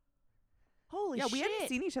 Holy shit. Yeah, we hadn't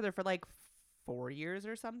seen each other for like 4 years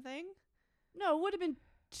or something. No, it would have been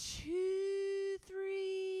 2-3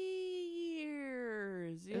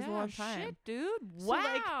 years. It was a long time. Shit, dude. So,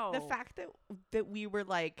 wow. like, the fact that we were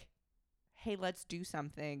like, hey, let's do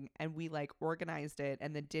something, and we, like, organized it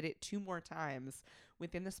and then did it 2 more times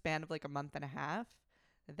within the span of, like, a month and a half,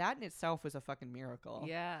 that in itself was a fucking miracle.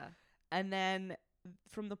 Yeah. And then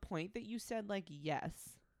from the point that you said, like, yes,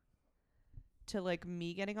 to, like,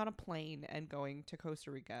 me getting on a plane and going to Costa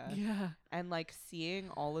Rica. Yeah. And, like, seeing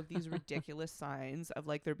all of these ridiculous signs of,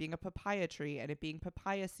 like, there being a papaya tree and it being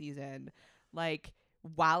papaya season, like,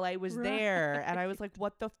 while I was there, and I was like,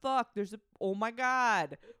 what the fuck? Oh my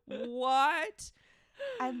God, what?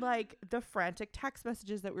 And, like, the frantic text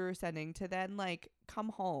messages that we were sending to then, like, come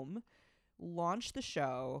home, launch the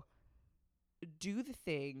show, do the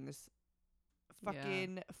things,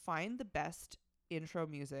 fucking find the best intro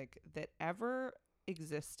music that ever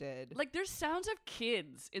existed. Like, there's sounds of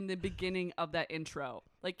kids in the beginning of that intro,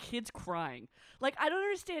 like kids crying. Like, I don't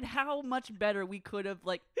understand how much better we could have,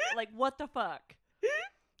 like what the fuck.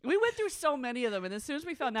 We went through so many of them, and as soon as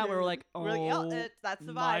we found out, we were like, oh, yeah, that's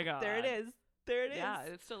the vibe. God. There it is. Yeah,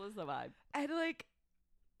 it still is the vibe. And, like,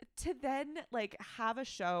 to then, like, have a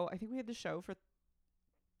show. I think we had the show for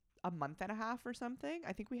a month and a half or something.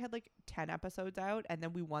 I think we had, like, 10 episodes out, and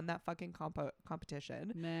then we won that fucking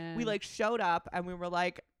competition. Man. We, like, showed up, and we were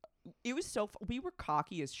like, it was so we were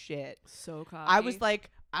cocky as shit. So cocky. I was like,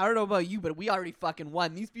 I don't know about you, but we already fucking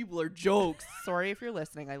won. These people are jokes. Sorry if you're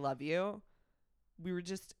listening. I love you. We were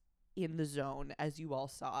just in the zone, as you all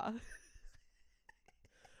saw.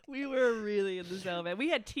 We were really in the zone, man. We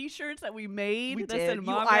had T-shirts that we made. We that did. said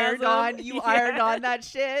You ironed on. You ironed on that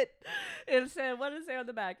shit. It said, what did it say on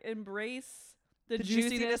the back? Embrace the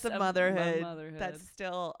juiciness of motherhood. motherhood. That's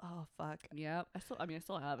still. Oh fuck. Yeah. I still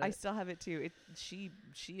have it. I still have it too. She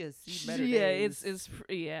has seen better yeah, days. it's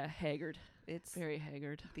haggard. It's very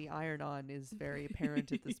haggard. The iron on is very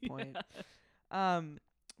apparent at this point. Yeah.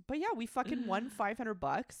 But yeah, we fucking won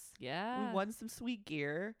 $500. Yeah. We won some sweet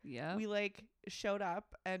gear. Yeah. We like showed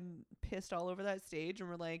up and pissed all over that stage and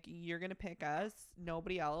we're like, you're going to pick us,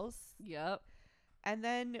 nobody else. Yep. And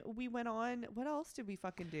then we went on. What else did we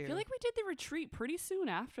fucking do? I feel like we did the retreat pretty soon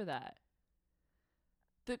after that.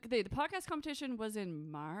 The podcast competition was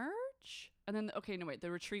in March. And then,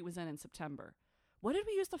 the retreat was then in September. What did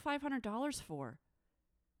we use the $500 for?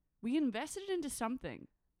 We invested it into something.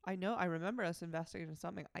 I know. I remember us investing in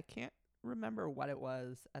something. I can't remember what it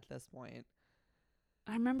was at this point.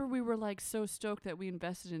 I remember we were like so stoked that we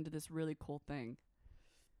invested into this really cool thing.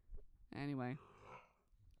 Anyway.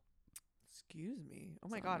 Excuse me. Oh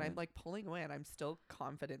my God. I'm like pulling away and I'm still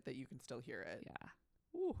confident that you can still hear it. Yeah.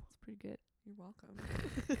 Ooh, it's pretty good. You're welcome.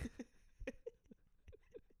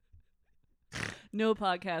 No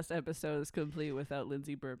podcast episode is complete without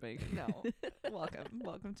Lindsay burping. No.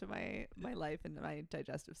 Welcome to my life and my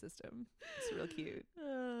digestive system. It's real cute.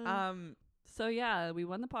 So yeah, we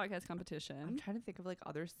won the podcast competition. I'm trying to think of like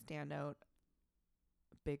other standout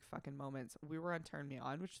big fucking moments. We were on Turn Me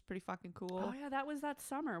On, which is pretty fucking cool. Oh yeah, that was that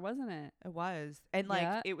summer, wasn't it? It was. And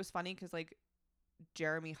like it was funny because like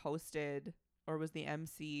Jeremy hosted or was the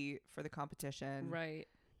MC for the competition. Right.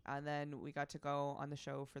 And then we got to go on the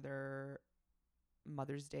show for their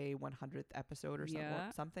Mother's Day 100th episode or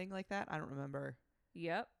something like that. I don't remember.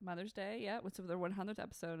 Yep. Mother's Day. Yeah. What's their 100th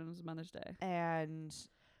episode and it was Mother's Day. And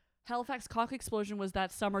Halifax Cock Explosion was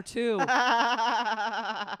that summer too.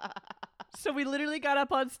 So we literally got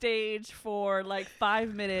up on stage for like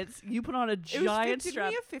 5 minutes. You put on a giant strap.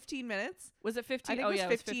 Did we have 15 minutes? Was it 15? I think it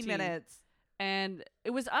was 15 minutes. And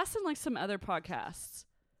it was us and like some other podcasts.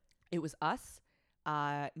 It was us,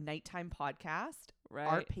 Nighttime Podcast, right?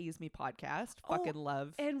 Art Pays Me Podcast, fucking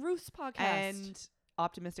love. And Ruth's podcast. And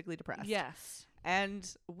Optimistically Depressed. Yes. And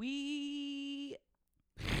we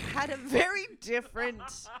had a very different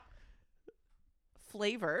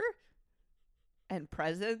flavor and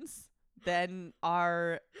presence than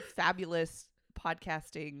our fabulous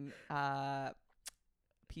podcasting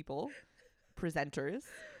people, presenters.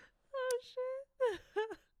 Oh, shit.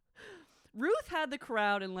 Ruth had the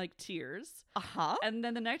crowd in like tears. Uh-huh. And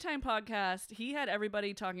then the Nighttime Podcast, he had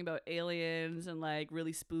everybody talking about aliens and like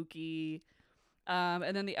really spooky.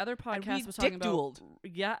 And then the other podcast was talking about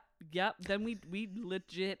yeah. Then we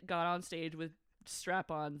legit got on stage with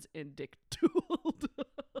strap-ons and dick dueled.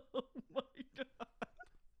 Oh my God.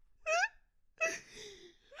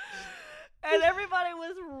 And everybody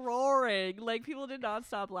was roaring. Like, people did not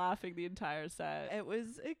stop laughing the entire set. It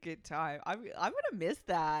was a good time. I'm gonna miss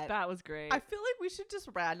that. That was great. I feel like we should just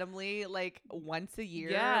randomly, like, once a year,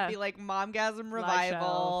 be like, Momgasm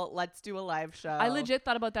Revival. Let's do a live show. I legit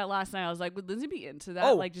thought about that last night. I was like, would Lindsay be into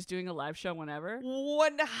that? Like, just doing a live show whenever?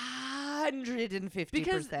 150%.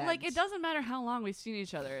 Because, like, it doesn't matter how long we've seen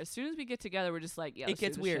each other. As soon as we get together, we're just like, yeah, it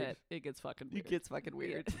gets weird. Shit. It gets fucking weird. It gets fucking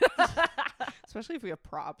weird. Especially if we have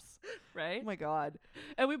props. Right? Oh my God.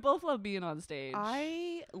 And we both love being on stage.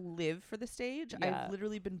 I live for the stage. Yeah. I've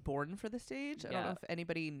literally been born for the stage. I don't know if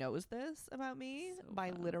anybody knows this about me. So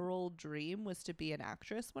my literal dream was to be an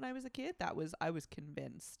actress when I was a kid. I was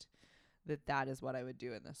convinced that is what I would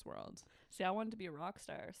do in this world. See, I wanted to be a rock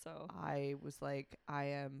star, so I was like, I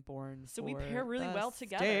am born so for we pair really the well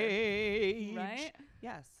together. Stage. Right?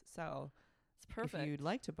 Yes. So perfect. If you'd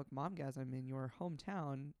like to book Momgasm in your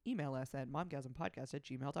hometown, email us at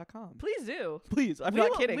momgasmpodcast@gmail.com. Please do. Please. I'm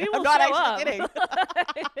not kidding. I'm not actually kidding.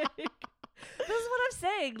 This is what I'm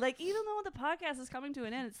saying. Like, even though the podcast is coming to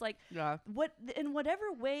an end, it's like, in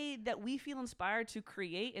whatever way that we feel inspired to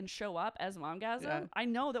create and show up as Momgasm, I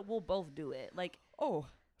know that we'll both do it. Like, oh,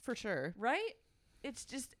 for sure. Right? It's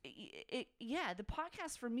just, the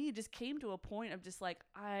podcast for me just came to a point of just like,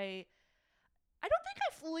 I don't think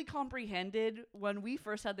I fully comprehended when we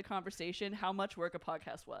first had the conversation how much work a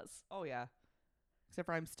podcast was. Oh yeah. Except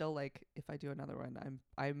for I'm still like, if I do another one,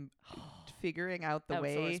 I'm figuring out the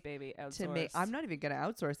way baby. to make. I'm not even gonna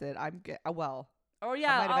outsource it. Oh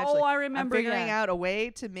yeah. I remember. I'm figuring out a way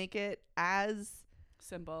to make it as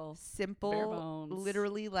simple, bare bones.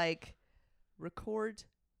 Literally like record,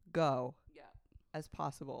 go. Yeah. As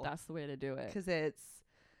possible. That's the way to do it. Because it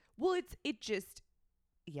just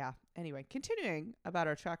yeah. Anyway, continuing about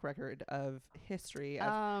our track record of history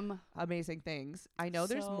of amazing things. I know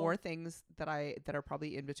there's more things that are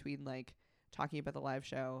probably in between, like talking about the live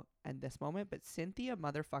show and this moment, but Cynthia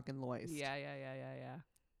motherfucking Loist. Yeah.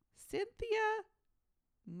 Cynthia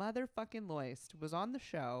motherfucking Loist was on the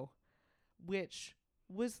show, which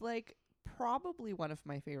was like probably one of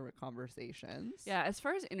my favorite conversations. Yeah, as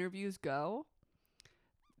far as interviews go,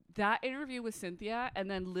 that interview with Cynthia,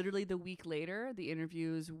 and then literally the week later, the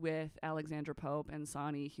interviews with Alexandra Pope and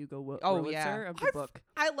Sonny Hugo Wurlitzer of the book.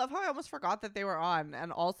 I love how I almost forgot that they were on,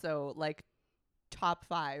 and also like top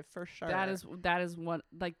 5 for sure. That is one,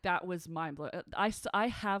 like, that was mind blowing. I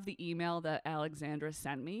have the email that Alexandra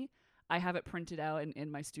sent me. I have it printed out and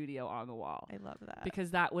in my studio on the wall. I love that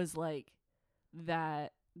because that was like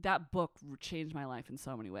that book changed my life in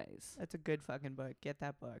so many ways. That's a good fucking book. Get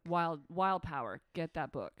that book. Wild Power. Get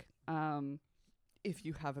that book. If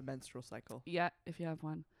you have a menstrual cycle. Yeah, if you have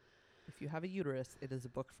one. If you have a uterus, it is a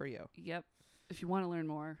book for you. Yep. If you want to learn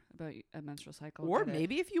more about a menstrual cycle. Or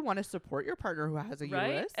maybe if you want to support your partner who has a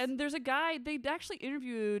uterus. And there's a guy, they actually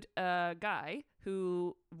interviewed a guy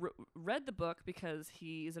who read the book because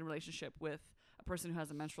he is in a relationship with a person who has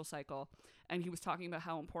a menstrual cycle. And he was talking about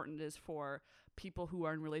how important it is for people who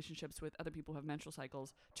are in relationships with other people who have menstrual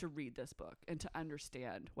cycles to read this book and to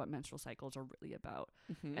understand what menstrual cycles are really about.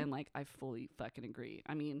 Mm-hmm. And like, I fully fucking agree.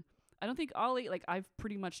 I mean, I don't think Ollie, like, I've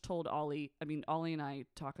pretty much told Ollie, I mean, Ollie and I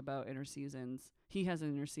talk about inner seasons. He has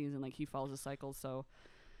an inner season, like, he follows a cycle, so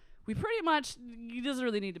we pretty much, he doesn't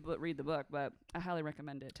really need to read the book, but I highly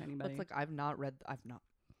recommend it to anybody. It's like,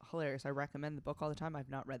 hilarious. I recommend the book all the time. I've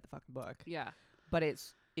not read the fucking book. Yeah. But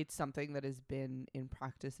it's something that has been in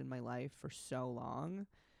practice in my life for so long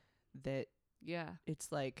that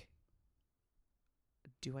it's like,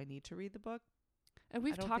 do I need to read the book? And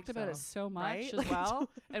we've talked about it so much, right? As well.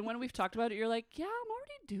 And when we've talked about it, you're like, yeah, I'm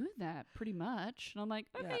already doing that pretty much. And I'm like,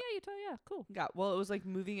 okay, yeah, cool. Yeah, well, it was like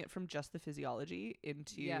moving it from just the physiology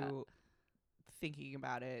into thinking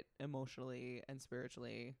about it emotionally and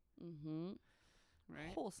spiritually. Mm-hmm.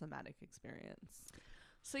 Right. Whole somatic experience.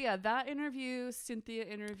 So yeah, that interview, Cynthia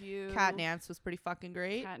interview. Kat Nance was pretty fucking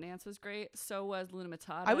great. Kat Nance was great. So was Luna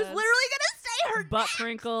Matata. I was literally gonna say her butt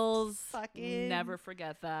crinkles. Fucking never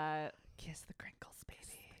forget that. Kiss the crinkles, baby.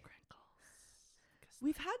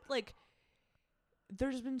 We've had like,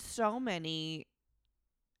 there's been so many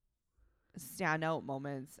standout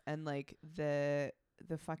moments, and like the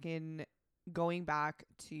fucking going back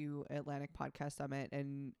to Atlantic Podcast Summit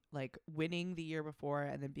and like winning the year before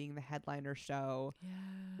and then being the headliner show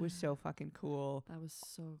was so fucking cool. That was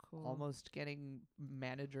so cool. Almost getting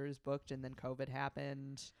managers booked, and then COVID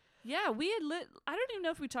happened. Yeah, we had I don't even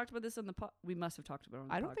know if we talked about this on the we must have talked about it on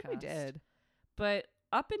the podcast. I don't think we did. But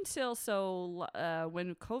up until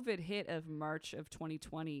when COVID hit of March of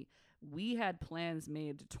 2020, we had plans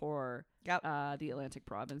made to tour the Atlantic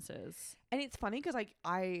provinces. And it's funny because like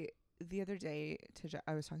the other day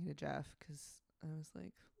I was talking to Jeff because I was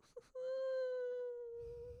like,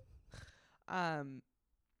 and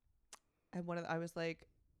I was like,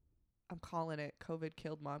 I'm calling it COVID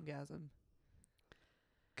killed momgasm.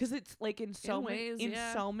 Because it's like in so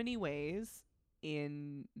many ways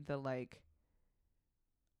in the like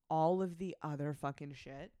all of the other fucking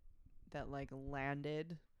shit that like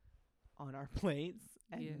landed on our plates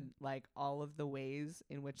and like all of the ways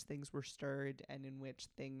in which things were stirred and in which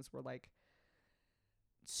things were like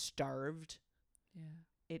starved.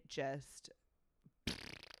 Yeah.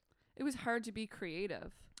 It was hard to be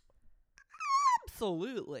creative.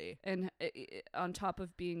 Absolutely. And on top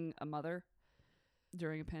of being a mother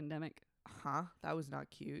during a pandemic. That was not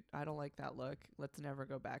cute. I don't like that look. Let's never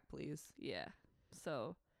go back, please. Yeah.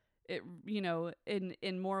 So it,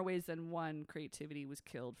 in more ways than one, creativity was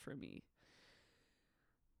killed for me.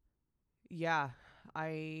 Yeah,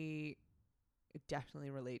 I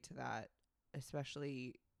definitely relate to that.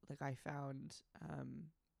 Especially like I found,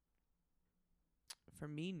 for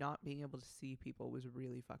me, not being able to see people was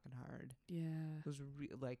really fucking hard. Yeah. It was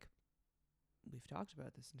like, we've talked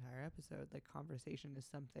about this entire episode. Like, conversation is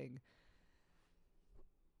something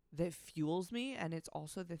that fuels me, and it's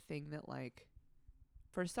also the thing that, like,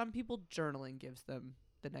 for some people, journaling gives them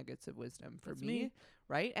the nuggets of wisdom. For me,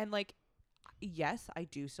 right? And like, yes, I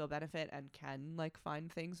do still benefit and can like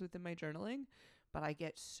find things within my journaling, but I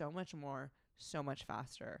get so much more, so much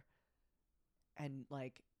faster, and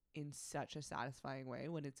like in such a satisfying way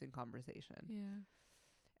when it's in conversation. Yeah.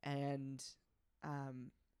 And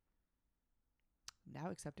now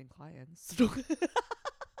accepting clients.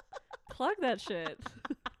 Plug that shit.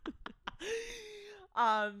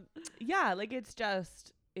 Yeah, like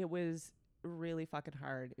it was really fucking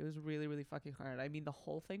hard. It was really, really fucking hard. I mean, the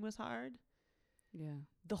whole thing was hard. Yeah.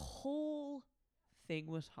 The whole thing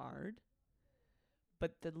was hard.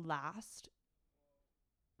 But the last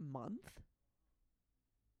month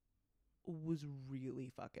was really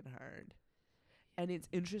fucking hard. And it's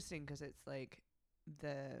interesting because it's like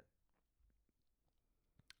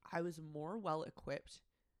I was more well equipped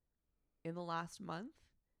in the last month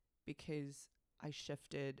because I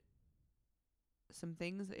shifted some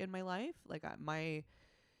things in my life. Like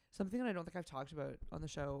something that I don't think I've talked about on the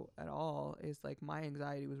show at all is like my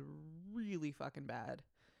anxiety was really fucking bad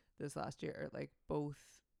this last year. Like both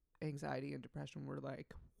anxiety and depression were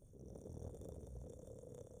like,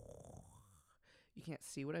 you can't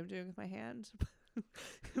see what I'm doing with my hand,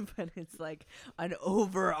 but it's like an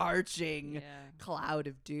overarching cloud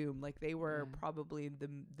of doom. Like they were probably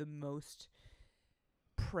the most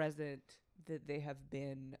present that they have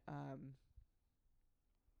been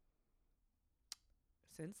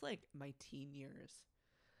since like my teen years.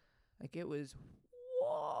 Like it was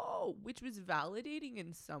whoa, which was validating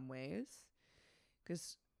in some ways,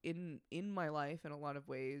 because in my life, in a lot of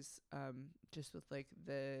ways, just with like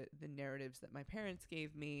the narratives that my parents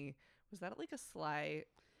gave me. Was that like a sly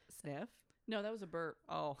sniff? No, that was a burp.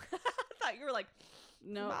 Oh, I thought you were like,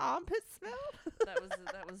 no, armpit smell.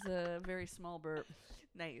 that was a very small burp.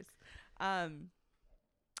 Nice.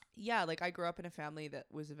 Yeah, like I grew up in a family that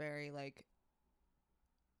was very like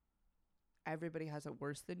everybody has it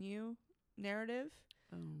worse than you narrative.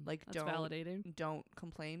 Like that's validating. Don't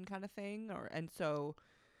complain kind of thing. And so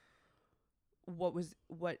what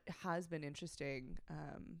has been interesting,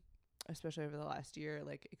 especially over the last year,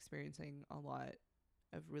 like experiencing a lot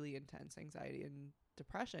of really intense anxiety and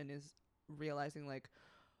depression, is realizing like,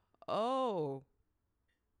 oh,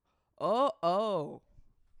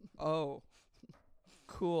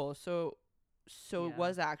 cool. So it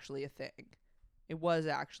was actually a thing. It was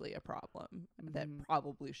actually a problem that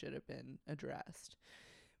probably should have been addressed.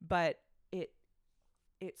 But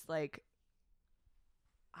it's like,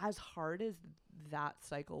 as hard as that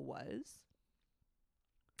cycle was,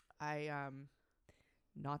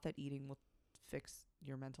 not that eating will fix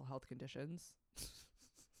your mental health conditions.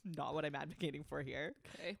 Not what I'm advocating for here.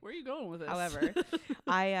 Okay, where are you going with this? However,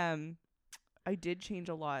 I did change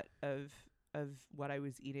a lot of what I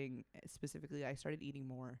was eating. Specifically, I started eating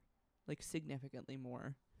more, like significantly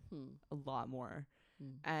more, a lot more,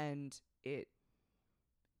 and it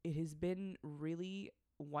has been really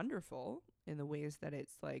wonderful in the ways that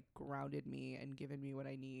it's like grounded me and given me what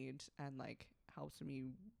I need and like helps me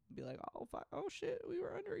be like, oh fuck, oh shit, we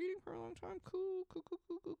were under eating for a long time.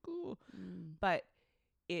 Cool. But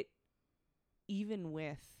it, even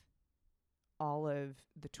with all of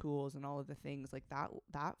the tools and all of the things like that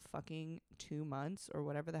fucking 2 months or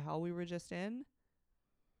whatever the hell we were just in.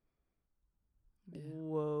 Yeah.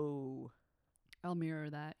 Whoa. I'll mirror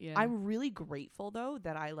that. Yeah. I'm really grateful though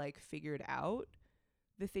that I like figured out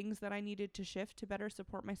the things that I needed to shift to better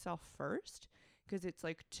support myself first, because it's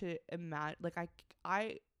like to imagine, like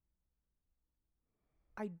I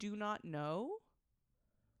do not know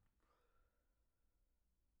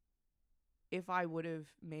if I would have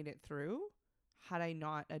made it through had I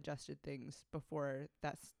not adjusted things before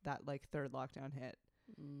that like third lockdown hit.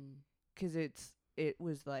 'Cause it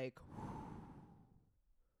was like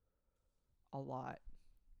a lot.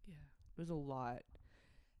 Yeah. It was a lot.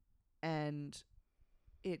 And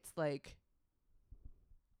it's like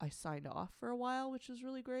I signed off for a while, which was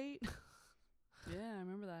really great. Yeah, I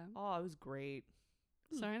remember that. Oh, it was great.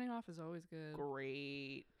 Signing off is always good.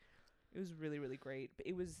 Great. It was really, really great. But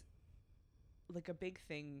it was like a big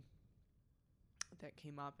thing that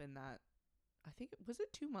came up in that, I think, was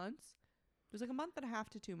it 2 months? It was like a month and a half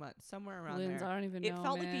to 2 months, somewhere around there. I don't even know. It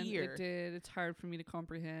felt like a year. It did. It's hard for me to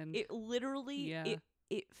comprehend. It literally,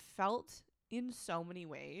 it felt in so many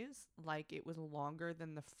ways like it was longer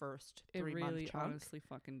than the first 3 month really chunk. honestly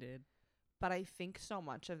fucking did. But I think so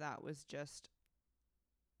much of that was just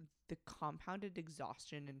the compounded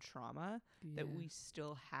exhaustion and trauma that we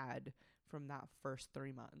still had from that first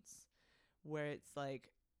 3 months, where it's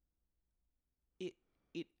like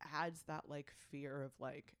it adds that like fear of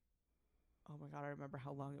like, oh my God, I remember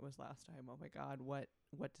how long it was last time. Oh my God, what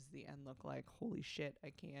does the end look like? Holy shit, I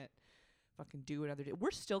can't fucking do another day.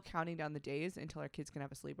 We're still counting down the days until our kids can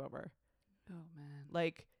have a sleepover. Oh man.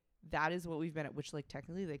 Like that is what we've been at, which like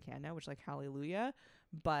technically they can now, which like hallelujah.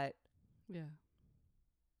 But yeah,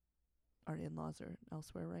 our in-laws are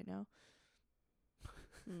elsewhere right now.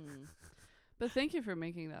 But thank you for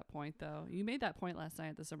making that point, though. You made that point last night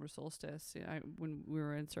at the summer solstice, when we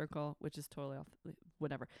were in Circle, which is totally off.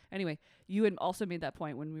 whatever. Anyway, you had also made that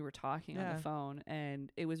point when we were talking on the phone,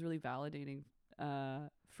 and it was really validating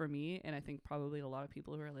for me, and I think probably a lot of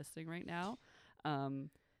people who are listening right now,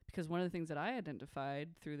 because one of the things that I identified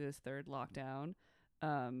through this third lockdown,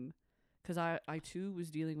 because I too was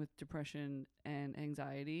dealing with depression and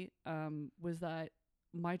anxiety, was that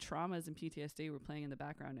my traumas and PTSD were playing in the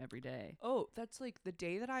background every day. Oh, that's like the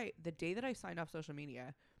day that I signed off social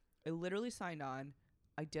media, I literally signed on,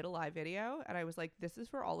 I did a live video, and I was like, this is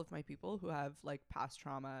for all of my people who have like past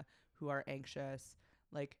trauma, who are anxious,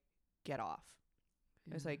 like, get off.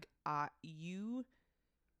 I was like, you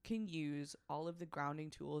can use all of the grounding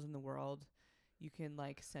tools in the world. You can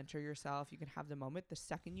like center yourself. You can have the moment. The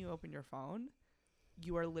second you open your phone,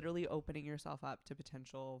 you are literally opening yourself up to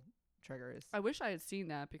potential triggers. I wish I had seen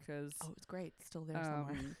that because... Oh, it's great. It's still there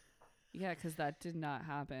somewhere. Yeah, because that did not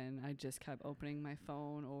happen. I just kept opening my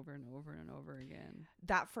phone over and over and over again.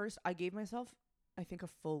 That first, I gave myself, I think, a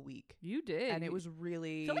full week. You did. And it was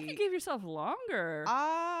really... I feel like you gave yourself longer.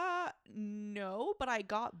 No, but I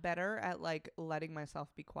got better at like letting myself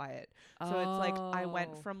be quiet. So it's like I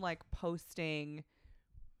went from like posting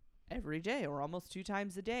every day or almost 2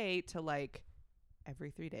 times a day to like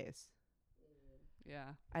every 3 days. Yeah.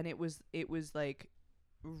 And it was like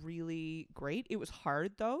really great. It was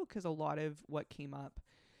hard though, because a lot of what came up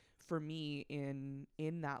for me in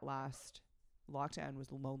that last lockdown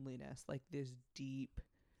was loneliness, like this deep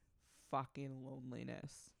fucking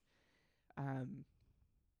loneliness.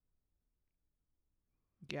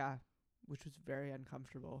 Yeah, which was very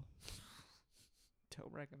uncomfortable.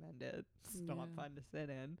 Don't recommend it. It's not fun to sit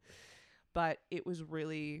in. But it was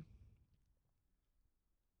really,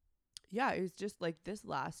 yeah, it was just like this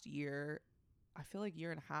last year, I feel like 1.5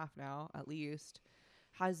 years now, at least,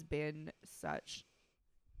 has been such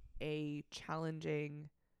a challenging,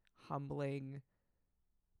 humbling,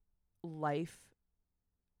 life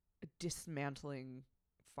dismantling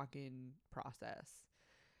fucking process.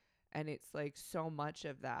 And it's like so much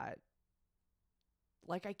of that,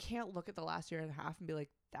 like I can't look at the last 1.5 years and be like,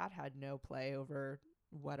 that had no play over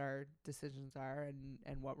what our decisions are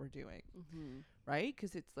and what we're doing. Right?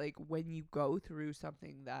 Because it's like when you go through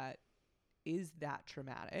something that is that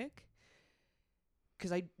traumatic,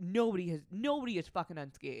 because nobody is fucking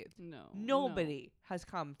unscathed. Nobody has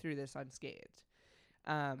come through this unscathed.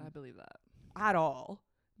 I believe that at all.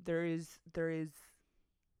 There is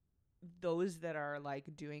those that are like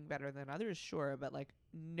doing better than others, sure, but like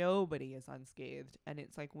nobody is unscathed. And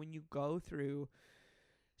it's like when you go through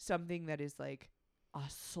something that is like a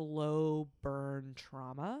slow burn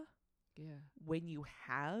trauma, when you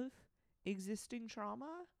have existing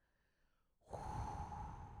trauma,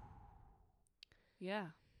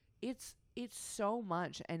 it's so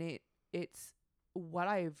much. And it's what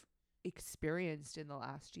I've experienced in the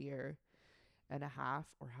last 1.5 years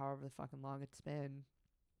or however the fucking long it's been,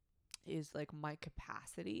 is like my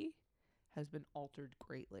capacity has been altered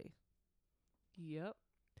greatly. Yep.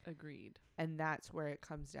 Agreed. And that's where it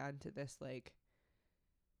comes down to this, like,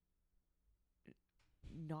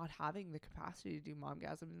 not having the capacity to do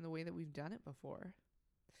momgasm in the way that we've done it before.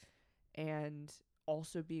 And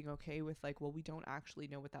also being okay with like, well, we don't actually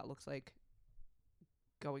know what that looks like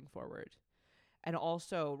going forward. And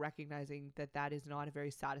also recognizing that that is not a very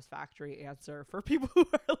satisfactory answer for people who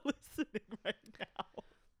are listening right now.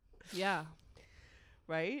 Yeah.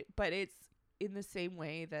 Right? But it's in the same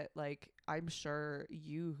way that like I'm sure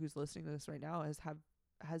you who's listening to this right now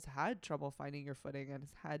has had trouble finding your footing and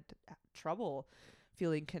has had trouble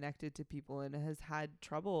feeling connected to people and has had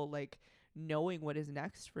trouble like knowing what is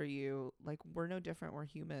next for you. Like we're no different. We're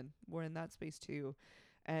human. We're in that space too.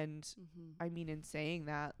 And I mean, in saying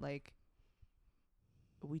that, like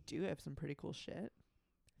we do have some pretty cool shit.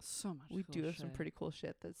 So much. We do have some pretty cool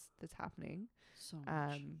shit that's happening. So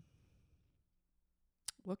much.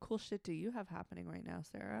 What cool shit do you have happening right now,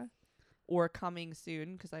 Sarah? Or coming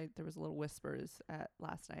soon? Because there was a little whispers at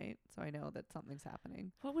last night, so I know that something's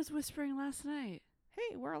happening. What was whispering last night?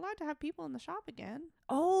 Hey, we're allowed to have people in the shop again.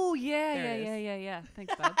 Oh yeah.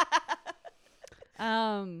 Thanks, bud.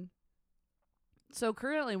 So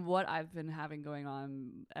currently, what I've been having going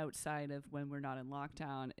on outside of when we're not in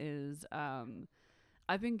lockdown is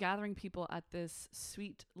I've been gathering people at this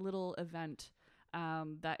sweet little event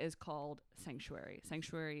that is called Sanctuary.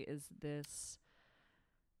 Sanctuary is this...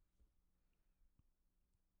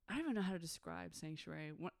 I don't even know how to describe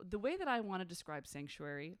Sanctuary. The way that I want to describe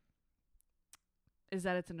Sanctuary is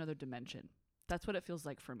that it's another dimension. That's what it feels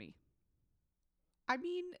like for me. I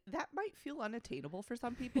mean, that might feel unattainable for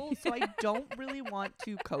some people, so I don't really want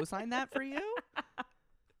to co-sign that for you.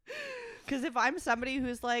 Because if I'm somebody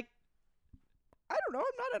who's like, I don't know,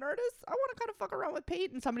 I'm not an artist. I want to kind of fuck around with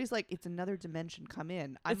paint. And somebody's like, it's another dimension. Come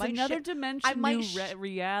in. It's another dimension. New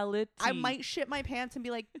reality. I might shit my pants and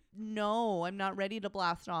be like, no, I'm not ready to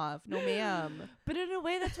blast off. No, ma'am. But in a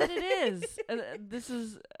way, that's what it is. This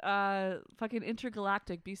is fucking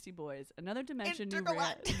intergalactic Beastie Boys. Another dimension,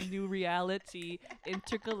 new reality,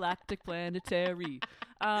 intergalactic planetary.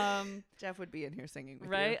 Jeff would be in here singing with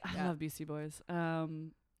right? you. I love Beastie Boys.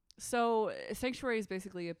 So Sanctuary is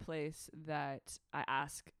basically a place that I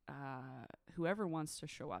ask whoever wants to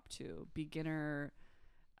show up to, beginner,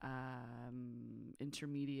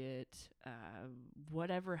 intermediate,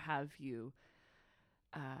 whatever have you,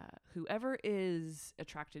 whoever is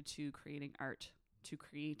attracted to creating art, to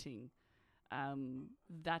creating,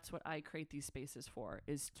 that's what I create these spaces for,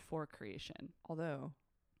 is for creation. Although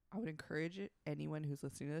I would encourage anyone who's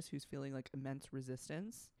listening to this who's feeling like immense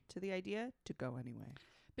resistance to the idea to go anyway.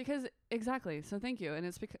 Because exactly. So thank you. And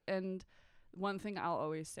it's and one thing I'll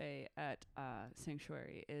always say at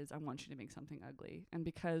Sanctuary is I want you to make something ugly. And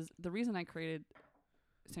because the reason I created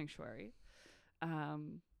Sanctuary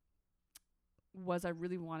was I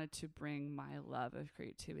really wanted to bring my love of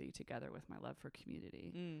creativity together with my love for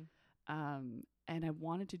community. And I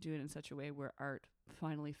wanted to do it in such a way where art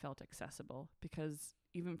finally felt accessible, because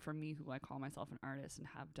even for me, who I call myself an artist and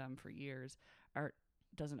have done for years, art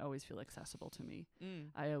doesn't always feel accessible to me.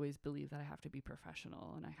 I always believe that I have to be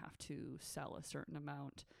professional and I have to sell a certain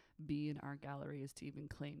amount, be in art galleries to even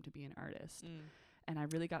claim to be an artist. And I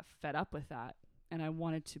really got fed up with that. And I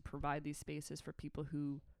wanted to provide these spaces for people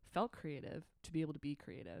who felt creative to be able to be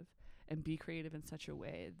creative, and be creative in such a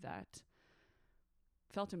way that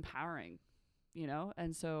felt empowering, you know?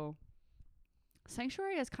 And so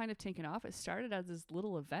Sanctuary has kind of taken off. It started as this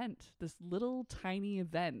little event, this little tiny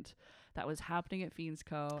event that was happening at Fiends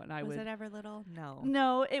Co. And was it ever little?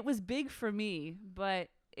 No, it was big for me, but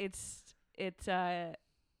it's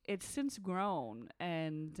since grown.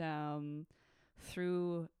 And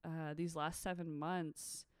through these last 7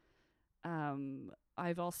 months,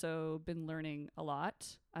 I've also been learning a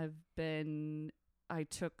lot. I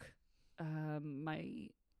took my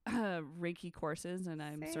Reiki courses, and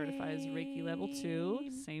I'm certified as Reiki level 2.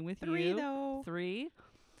 Same with 3 you. Though. 3.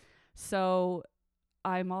 So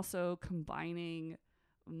I'm also combining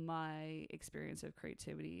my experience of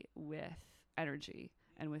creativity with energy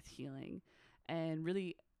and with healing, and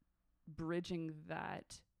really bridging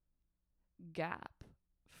that gap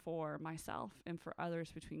for myself and for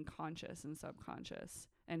others between conscious and subconscious.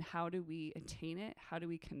 And how do we attain it? How do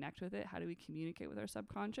we connect with it? How do we communicate with our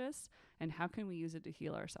subconscious? And how can we use it to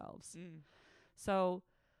heal ourselves? So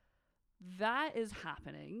that is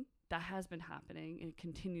happening. That has been happening. It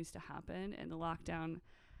continues to happen. And the lockdown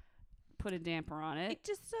put a damper on it. It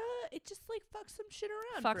just like fucked some shit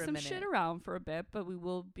around. Fuck some shit around for a bit, but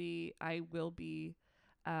I will be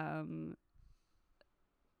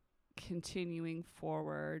continuing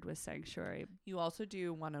forward with Sanctuary. You also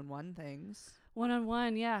do one-on-one things.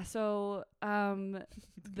 One-on-one, yeah. So the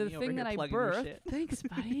thing that I birthed, thanks,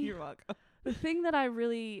 buddy. You're welcome. The thing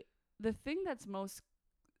that's most,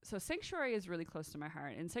 so Sanctuary is really close to my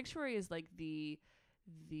heart, and Sanctuary is like the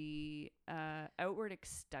outward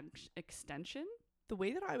extension. The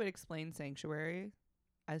way that I would explain Sanctuary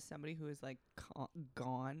as somebody who is like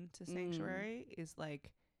gone to Sanctuary is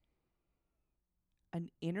like an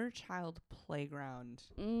inner child playground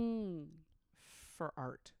for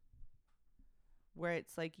art, where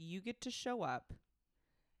it's like you get to show up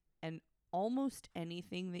and almost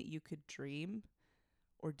anything that you could dream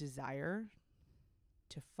or desire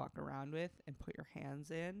to fuck around with and put your hands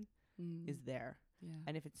in is there. Yeah.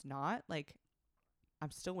 And if it's not, like,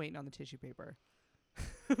 I'm still waiting on the tissue paper.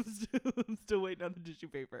 I'm still waiting on the tissue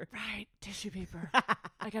paper. Right, tissue paper.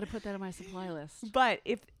 I got to put that on my supply list. But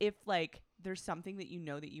if like there's something that you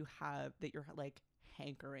know that you have, that you're like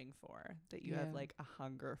hankering for, that you have like a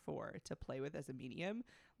hunger for to play with as a medium,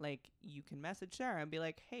 like you can message Sarah and be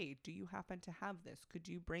like, hey, do you happen to have this? Could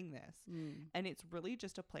you bring this? And it's really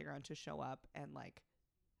just a playground to show up and like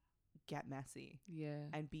get messy. Yeah.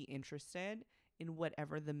 And be interested in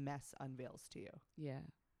whatever the mess unveils to you. Yeah.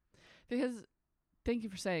 Because thank you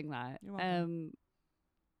for saying that. You're welcome.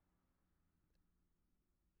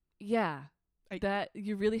 Yeah. That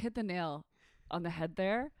you really hit the nail on the head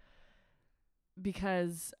there,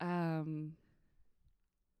 because my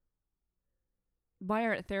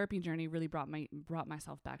art therapy journey really brought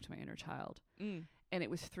myself back to my inner child. And it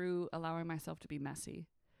was through allowing myself to be messy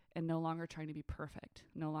and no longer trying to be perfect,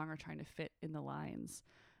 no longer trying to fit in the lines,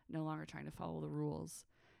 no longer trying to follow the rules.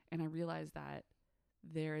 And I realized that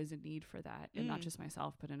there is a need for that in not just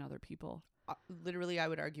myself, but in other people. Literally, I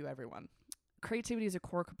would argue everyone. Creativity is a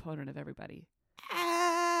core component of everybody.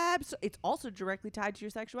 it's also directly tied to your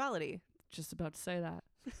sexuality. Just about to say that.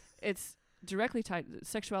 It's directly tied.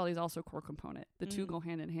 Sexuality is also a core component. The two go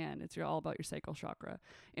hand in hand. It's all about your sacral chakra.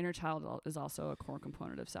 Inner child is also a core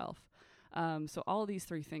component of self. So all of these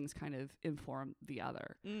three things kind of inform the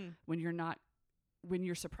other. When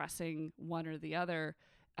you're suppressing one or the other,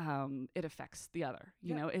 it affects the other.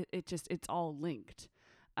 You know, it's all linked.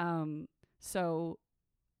 So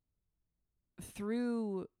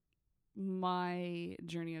through my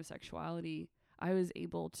journey of sexuality, I was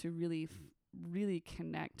able to really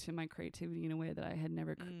connect to my creativity in a way that I had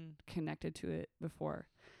never connected to it before,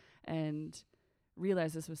 and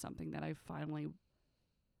realized this was something that I finally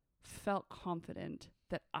felt confident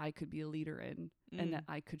that I could be a leader in, and that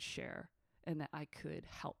I could share, and that I could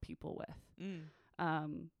help people with.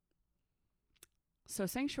 So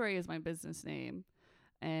Sanctuary is my business name,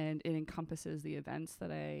 and it encompasses the events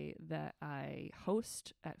that I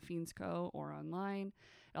host at Fiends.co or online.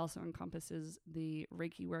 It also encompasses the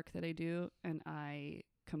Reiki work that I do, and I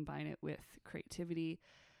combine it with creativity.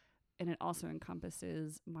 And it also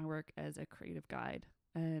encompasses my work as a creative guide.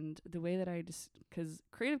 And the way that because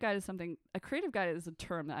creative guide is a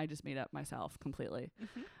term that I just made up myself completely.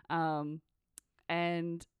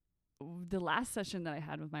 And the last session that I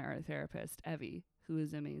had with my art therapist, Evie, who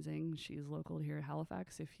is amazing. She's local here at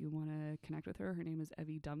Halifax. If you want to connect with her name is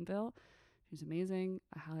Evie Dumville. She's amazing.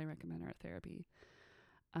 I highly recommend art therapy.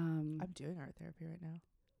 I'm doing art therapy right now.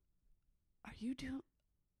 Are you doing?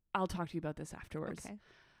 I'll talk to you about this afterwards. Okay.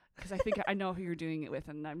 Because I think I know who you're doing it with,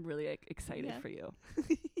 and I'm really excited for you.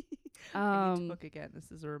 I need to book again.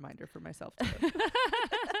 This is a reminder for myself too.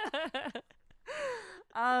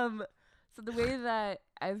 So the way that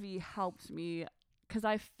Evie helped me, because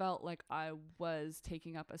I felt like I was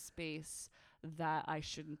taking up a space that I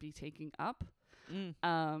shouldn't be taking up.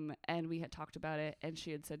 And we had talked about it, and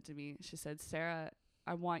she had said to me, she said, Sarah,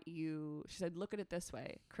 I want you, she said, look at it this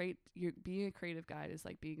way. Being a creative guide is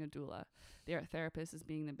like being a doula. The art therapist is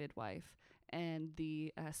being the midwife, and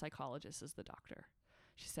the psychologist is the doctor.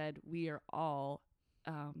 She said, we're all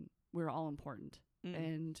important.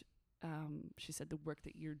 And she said, the work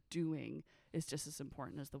that you're doing is just as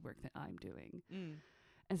important as the work that I'm doing.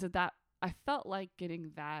 And so that I felt like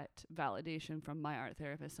getting that validation from my art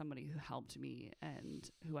therapist, somebody who helped me and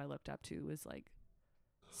who I looked up to, was like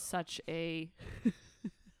such a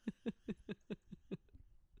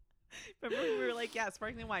Remember we were like, yeah,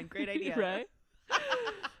 sparkling wine, great idea. Right? I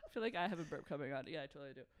feel like I have a burp coming on. Yeah, I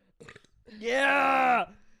totally do. Yeah.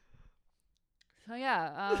 So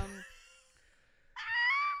yeah,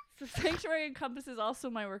 so Sanctuary encompasses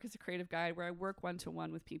also my work as a creative guide, where I work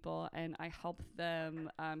one-to-one with people and I help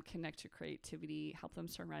them connect to creativity, help them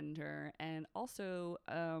surrender, and also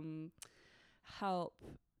help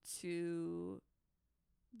to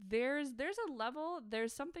there's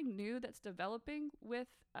something new that's developing with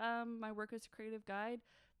my work as a creative guide.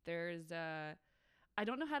 I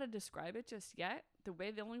don't know how to describe it just yet.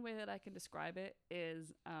 The only way that I can describe it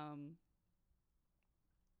is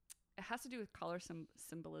it has to do with color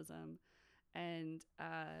symbolism, and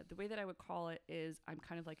the way that I would call it is I'm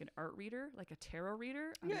kind of like an art reader, like a tarot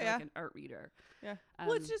reader. I'm like an art reader. Yeah.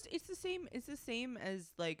 Well, it's the same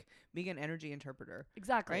as like being an energy interpreter.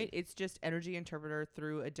 Exactly. Right? It's just energy interpreter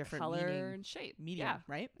through a different color and shape. Medium,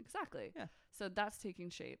 right? Exactly. Yeah. So that's taking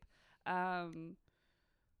shape. And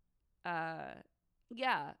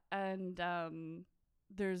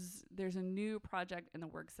there's a new project in the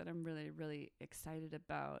works that I'm really, really excited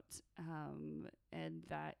about, and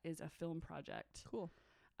that is a film project. Cool.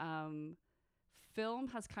 Film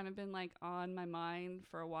has kind of been like on my mind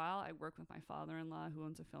for a while. I work with my father-in-law who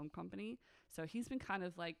owns a film company, so he's been kind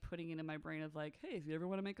of like putting it in my brain of like, hey, if you ever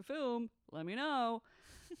want to make a film, let me know.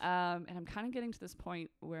 And I'm kind of getting to this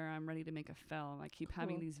point where I'm ready to make a film. I keep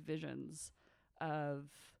having these visions of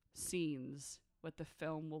scenes, what the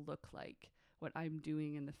film will look like, what I'm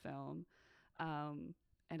doing in the film.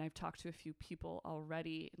 And I've talked to a few people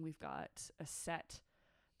already, and we've got a set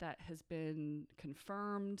that has been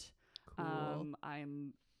confirmed. Cool.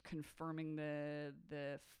 I'm confirming the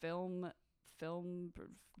film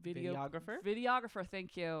videographer.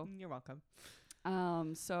 Thank you. You're welcome.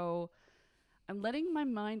 So I'm letting my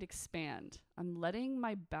mind expand. I'm letting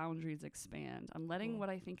my boundaries expand. I'm letting what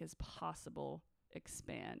I think is possible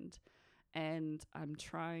expand. And I'm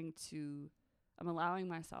allowing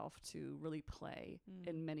myself to really play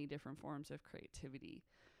in many different forms of creativity.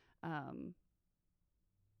 And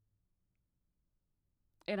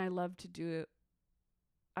I love to do it.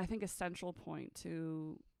 I think a central point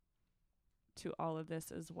to all of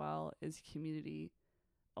this as well is community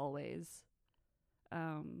always.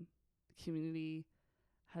 Community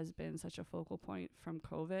has been such a focal point from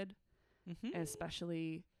COVID,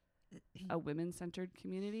 especially a women-centered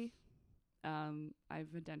community.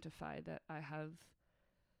 I've identified that I have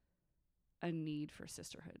a need for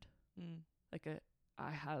sisterhood. Like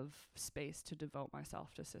I have space to devote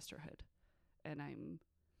myself to sisterhood, and I'm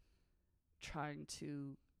trying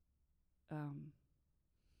to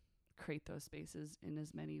create those spaces in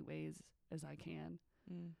as many ways as I can.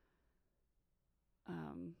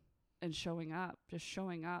 And showing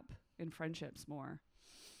up in friendships more.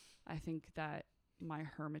 I think that my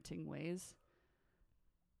hermiting ways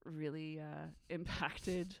really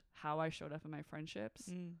impacted how I showed up in my friendships.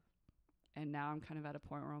 And now I'm kind of at a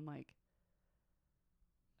point where I'm like,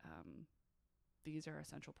 these are a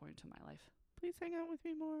central point to my life. Please hang out with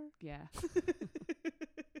me more. Yeah.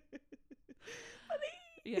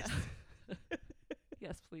 Yeah.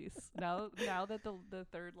 Yes, please. Now that the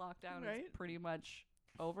third lockdown is pretty much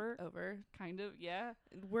over, kind of, yeah.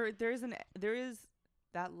 Where there is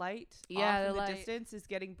that light. Yeah, off in the distance is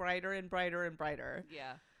getting brighter and brighter and brighter.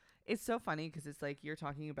 Yeah. It's so funny because it's like you're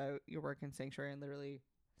talking about your work in Sanctuary and literally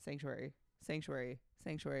sanctuary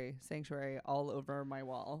all over my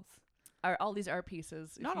walls. All these art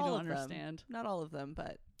pieces. Not all of them. Not all of them,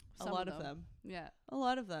 but a lot of them. Yeah. A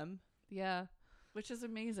lot of them. Yeah. Which is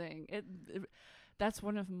amazing. That's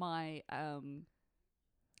one of my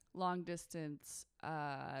long distance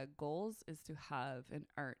goals, is to have an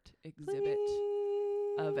art exhibit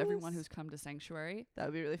of everyone who's come to Sanctuary. That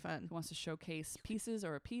would be really fun. Who wants to showcase pieces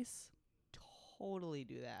or a piece? Totally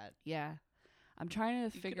do that. Yeah. I'm trying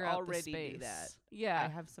to figure out the space. Do that. Yeah. I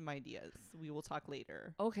have some ideas. We will talk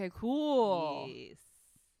later. Okay, cool. Yes.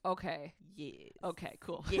 Okay. Yes. Okay,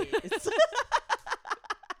 cool. Yes.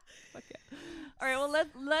 Okay. All right, well,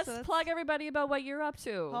 let's plug everybody about what you're up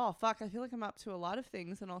to. Oh, fuck. I feel like I'm up to a lot of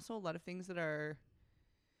things, and also a lot of things that are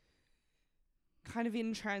kind of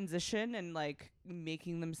in transition and like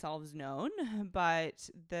making themselves known. But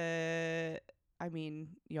Yoga in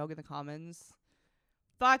the Commons.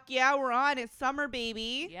 Fuck yeah, we're on. It's summer,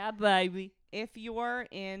 baby. Yeah, baby. If you're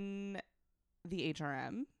in the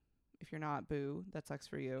HRM, if you're not, boo, that sucks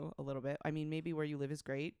for you a little bit. I mean, maybe where you live is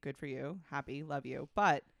great. Good for you. Happy. Love you.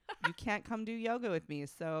 But you can't come do yoga with me.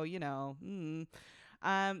 So, Yoga in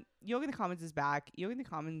the Commons is back. Yoga in the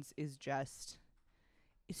Commons is just,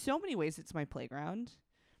 in so many ways, it's my playground,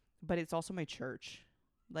 but it's also my church.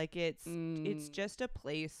 Like it's just a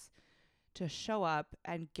place to show up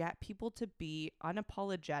and get people to be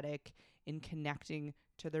unapologetic in connecting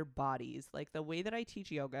to their bodies. Like the way that I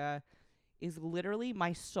teach yoga is literally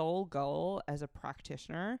my sole goal as a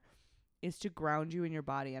practitioner is to ground you in your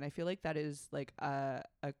body. And I feel like that is like a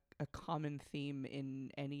common theme in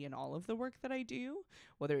any and all of the work that I do,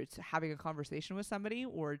 whether it's having a conversation with somebody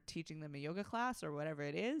or teaching them a yoga class or whatever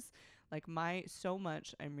it is. Like so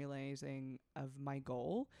much I'm realizing of my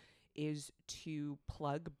goal is to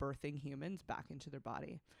plug birthing humans back into their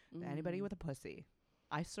body. Anybody with a pussy.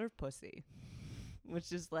 I serve pussy,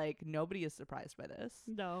 which is like, nobody is surprised by this.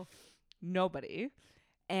 No. Nobody.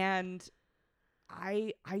 And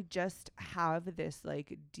I just have this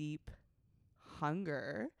like deep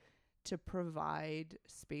hunger to provide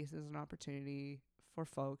spaces and opportunity for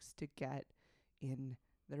folks to get in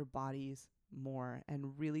their bodies more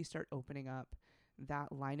and really start opening up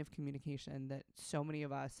that line of communication that so many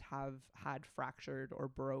of us have had fractured or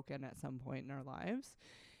broken at some point in our lives.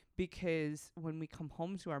 Because when we come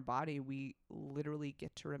home to our body, we literally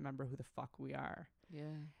get to remember who the fuck we are.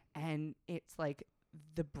 Yeah. And it's like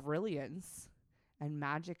the brilliance and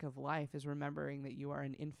magic of life is remembering that you are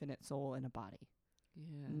an infinite soul in a body.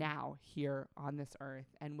 Yeah. Now, here on this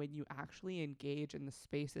earth. And when you actually engage in the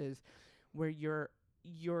spaces where you're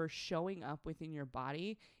showing up within your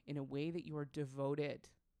body in a way that you are devoted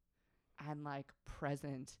and like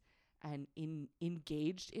present and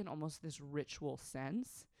engaged in almost this ritual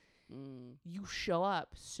sense, you show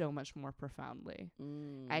up so much more profoundly.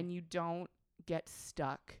 And you don't get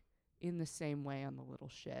stuck in the same way on the little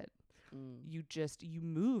shit. You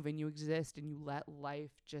move and you exist and you let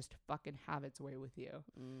life just fucking have its way with you.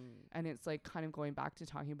 And it's like kind of going back to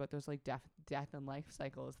talking about those like death and life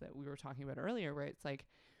cycles that we were talking about earlier, where it's like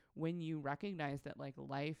when you recognize that like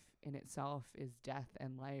life in itself is death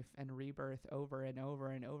and life and rebirth over and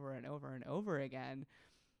over and over and over and over again,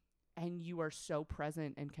 and you are so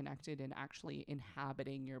present and connected and actually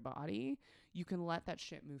inhabiting your body, you can let that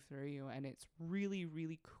shit move through you. And it's really,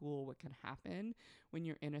 really cool what can happen when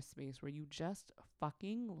you're in a space where you just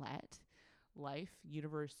fucking let life,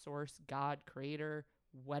 universe, source, God, creator,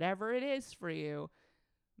 whatever it is for you,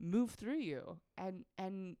 move through you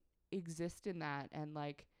and exist in that and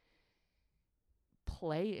like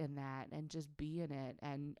play in that and just be in it.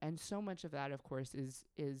 And so much of that, of course, is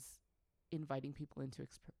inviting people into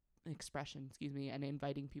expression, and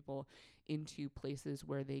inviting people into places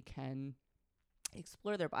where they can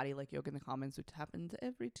explore their body, like Yoga in the Commons, which happens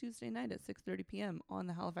every Tuesday night at 6:30 p.m. on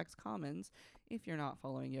the Halifax Commons. If you're not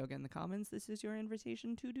following Yoga in the Commons, this is your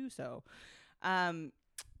invitation to do so. I'm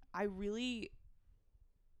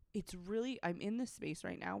in this space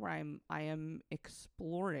right now where I am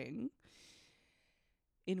exploring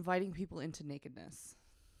inviting people into nakedness,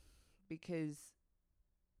 because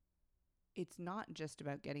it's not just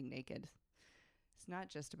about getting naked. It's not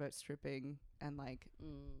just about stripping and like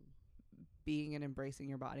being and embracing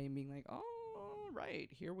your body and being like, oh, right,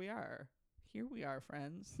 here we are,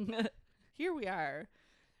 friends. Here we are.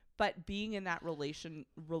 But being in that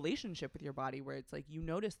relationship with your body where it's like you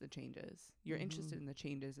notice the changes, you're interested in the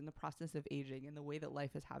changes, in the process of aging, in the way that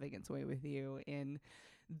life is having its way with you, in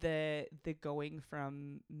the going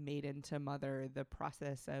from maiden to mother, the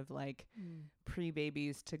process of like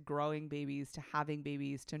pre-babies to growing babies to having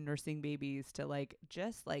babies to nursing babies to like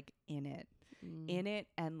just like in it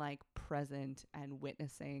and like present and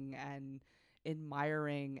witnessing and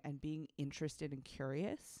admiring and being interested and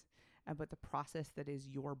curious about the process that is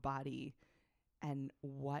your body and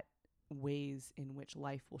what ways in which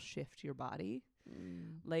life will shift your body.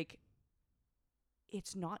 Like,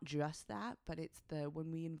 it's not just that, but it's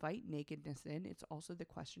when we invite nakedness in, it's also the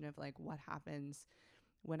question of like, what happens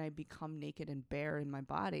when I become naked and bare in my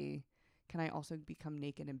body? Can I also become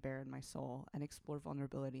naked and bare in my soul and explore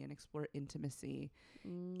vulnerability and explore intimacy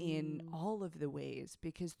in all of the ways?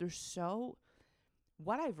 Because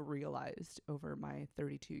what I've realized over my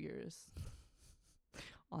 32 years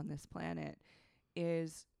on this planet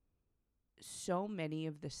is so many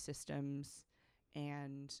of the systems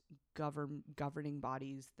and governing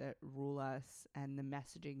bodies that rule us and the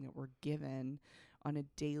messaging that we're given on a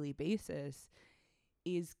daily basis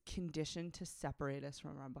is conditioned to separate us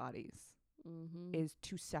from our bodies, is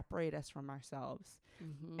to separate us from ourselves,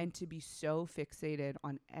 and to be so fixated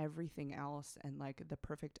on everything else and like the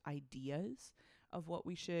perfect ideas of what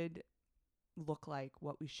we should look like,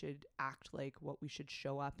 what we should act like, what we should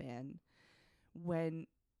show up in, when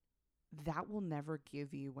that will never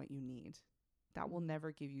give you what you need. That will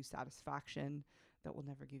never give you satisfaction. That will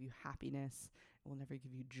never give you happiness. It will never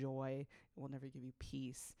give you joy. It will never give you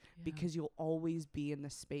peace, because you'll always be in the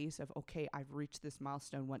space of, okay, I've reached this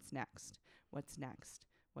milestone. What's next? What's next?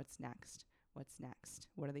 What's next? What's next?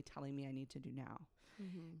 What are they telling me I need to do now?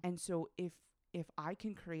 And so if I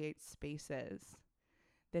can create spaces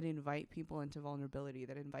that invite people into vulnerability,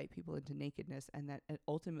 that invite people into nakedness, and that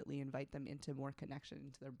ultimately invite them into more connection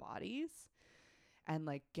into their bodies, and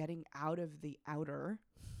like getting out of the outer,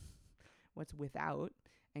 what's without,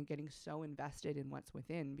 and getting so invested in what's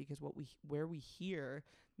within, because where we hear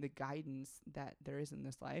the guidance that there is in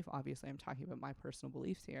this life, obviously I'm talking about my personal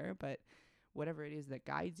beliefs here, but whatever it is that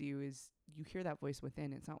guides you, is you hear that voice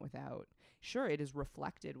within. It's not without. Sure, it is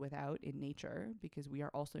reflected without in nature, because we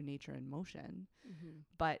are also nature in motion,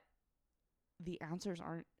 but the answers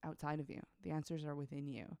aren't outside of you. The answers are within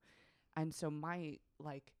you. And so my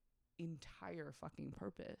like entire fucking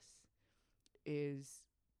purpose is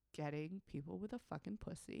getting people with a fucking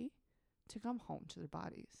pussy to come home to their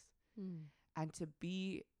bodies and to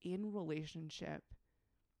be in relationship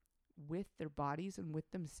with their bodies and with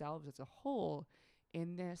themselves as a whole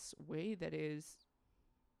in this way that is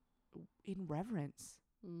in reverence,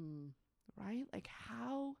 right? Like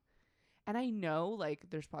how, and I know like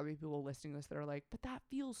there's probably people listening to this that are like, but that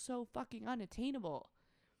feels so fucking unattainable.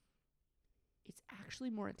 It's actually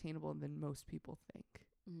more attainable than most people think.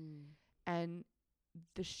 And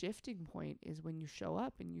the shifting point is when you show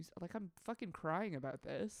up and you like, I'm fucking crying about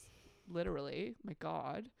this, literally, my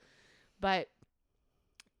God. But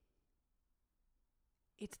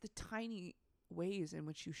it's the tiny ways in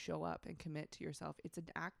which you show up and commit to yourself. It's an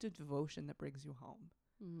act of devotion that brings you home.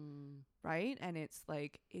 Right? And it's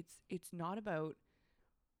like, it's not about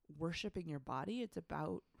worshiping your body. It's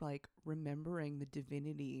about like remembering the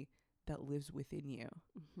divinity that lives within you.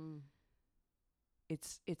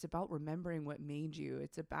 It's about remembering what made you.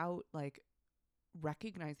 It's about like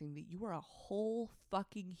recognizing that you are a whole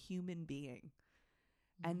fucking human being,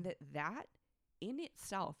 and that in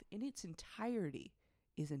itself, in its entirety,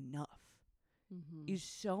 is enough. Is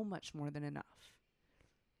so much more than enough.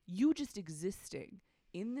 You just existing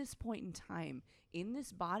in this point in time, in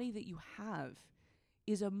this body that you have,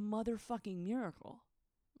 is a motherfucking miracle.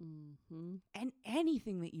 And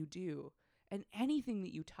anything that you do, and anything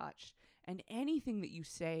that you touch, and anything that you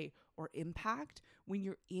say or impact when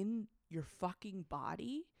you're in your fucking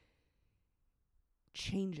body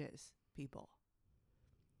changes people.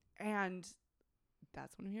 And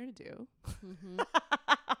that's what I'm here to do. Mm-hmm.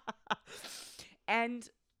 And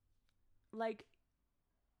like,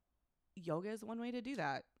 yoga is one way to do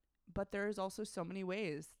that, but there's also so many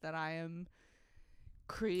ways that I am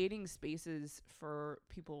creating spaces for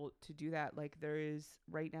people to do that. Like, there is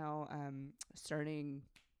right now, starting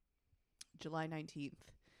July 19th,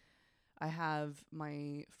 I have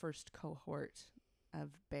my first cohort of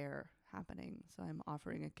Bear happening. So I'm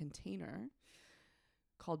offering a container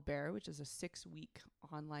called Bear, which is a 6-week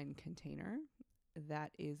online container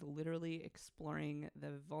that is literally exploring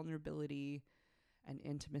the vulnerability and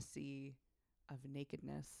intimacy of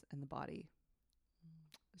nakedness and the body.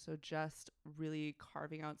 So just really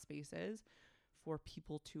carving out spaces for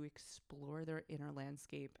people to explore their inner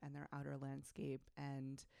landscape and their outer landscape,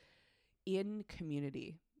 and in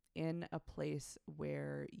community, in a place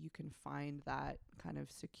where you can find that kind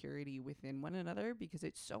of security within one another, because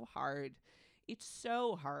it's so hard. It's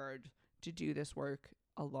so hard to do this work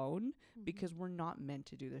alone, because we're not meant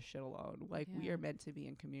to do this shit alone. Like, we are meant to be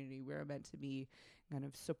in community. We're meant to be kind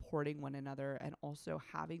of supporting one another, and also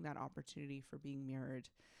having that opportunity for being mirrored,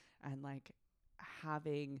 and like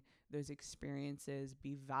having those experiences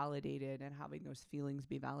be validated and having those feelings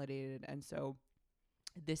be validated. And so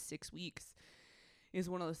this 6 weeks is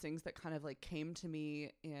one of those things that kind of like came to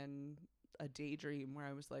me in a daydream, where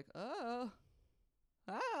I was like,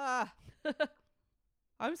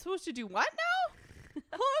 I'm supposed to do what now?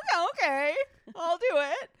 okay, I'll do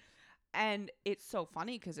it. And it's so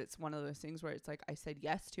funny because it's one of those things where it's like, I said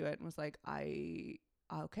yes to it and was like, I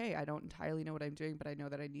don't entirely know what I'm doing, but I know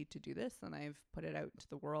that I need to do this, and I've put it out into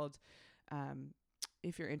the world.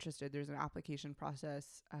 If you're interested, there's an application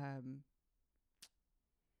process.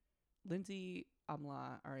 Lindsay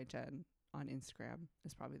Amla RHN on Instagram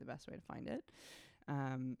is probably the best way to find it.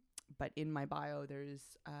 But in my bio,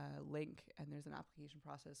 there's a link, and there's an application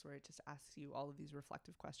process where it just asks you all of these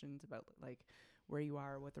reflective questions about like where you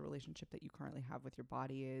are, what the relationship that you currently have with your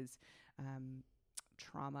body is,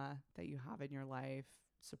 trauma that you have in your life,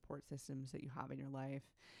 support systems that you have in your life,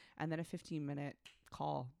 and then a 15-minute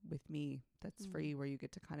call with me that's free, where you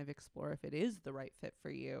get to kind of explore if it is the right fit for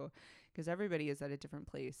you, because everybody is at a different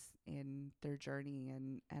place in their journey.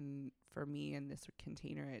 And for me in this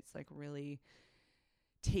container, it's like really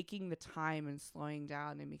taking the time and slowing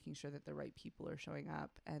down and making sure that the right people are showing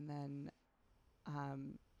up. And then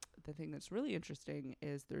the thing that's really interesting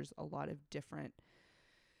is there's a lot of different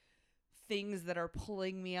things that are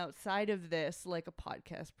pulling me outside of this, like a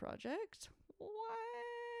podcast project.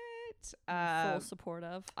 Full support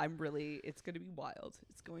of. It's going to be wild.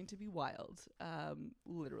 It's going to be wild.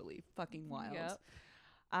 Literally fucking wild. Yep.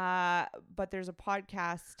 But there's a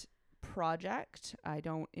podcast project. I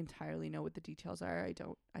don't entirely know what the details are. I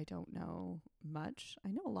don't know much. I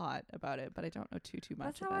know a lot about it, but I don't know too much about it.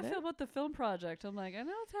 That's how I feel about the film project. I'm like, I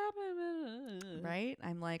know it's happening. Right?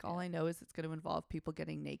 I'm like, all I know is it's going to involve people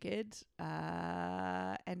getting naked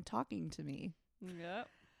and talking to me. Yep.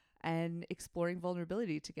 And exploring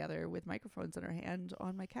vulnerability together with microphones in our hand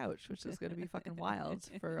on my couch, which is going to be fucking wild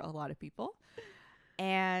for a lot of people.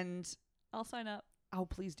 And I'll sign up. Oh,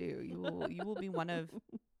 please do. You will be one of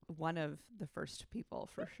the first people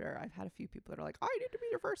for sure. I've had a few people that are like, "Oh, I need to be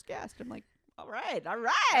your first guest." I'm like, all right.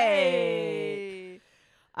 Hey.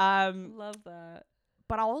 Love that.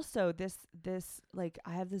 But also this like,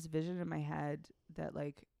 I have this vision in my head that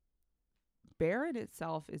like Bear in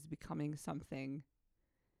itself is becoming something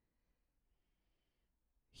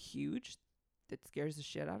huge that scares the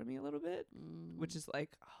shit out of me a little bit, which is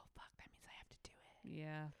like, oh fuck, that means I have to do it.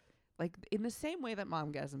 Yeah. Like in the same way that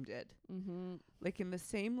Momgasm did. Mm-hmm. Like in the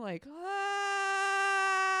same like,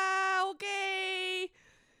 okay.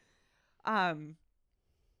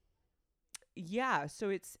 Yeah,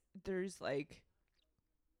 so there's going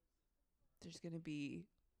to be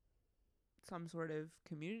some sort of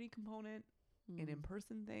community component in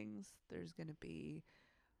in-person things. There's going to be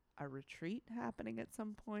a retreat happening at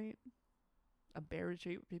some point, a bear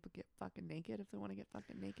retreat where people get fucking naked if they want to get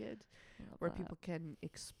fucking naked, where people can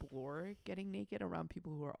explore getting naked around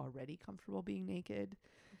people who are already comfortable being naked.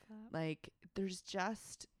 Like there's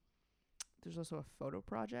also a photo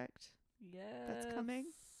project that's coming.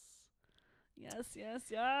 Yes.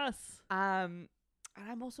 And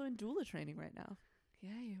I'm also in doula training right now.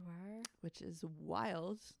 Yeah, you are. Which is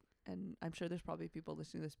wild. And I'm sure there's probably people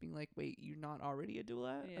listening to this being like, wait, you're not already a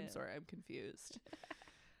doula? Yeah. I'm sorry, I'm confused.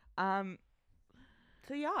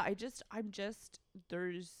 So yeah,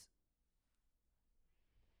 there's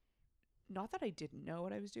not that I didn't know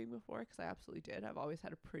what I was doing before, because I absolutely did. I've always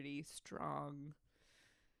had a pretty strong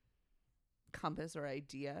compass or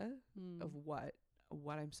idea of what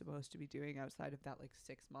what I'm supposed to be doing outside of that like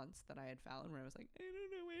 6 months that I had found, where I was like, I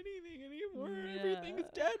don't know anything anymore. Everything's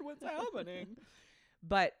dead. What's happening?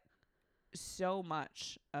 But so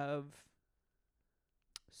much of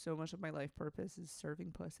my life purpose is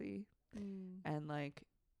serving pussy and like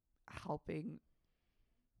helping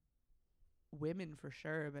women for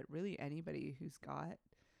sure, but really anybody who's got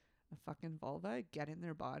a fucking vulva get in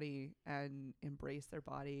their body and embrace their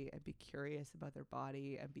body and be curious about their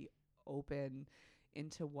body and be open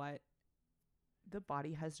into what the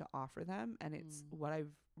body has to offer them. And it's what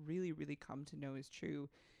I've really, really come to know is true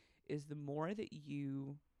is the more that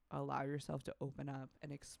you allow yourself to open up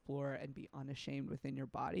and explore and be unashamed within your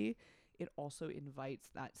body, it also invites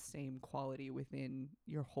that same quality within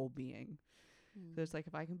your whole being. So it's like,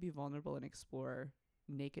 if I can be vulnerable and explore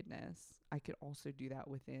nakedness, I could also do that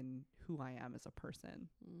within who I am as a person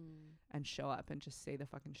and show up and just say the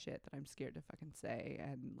fucking shit that I'm scared to fucking say,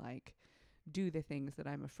 and like do the things that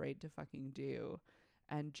I'm afraid to fucking do,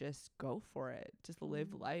 and just go for it. Just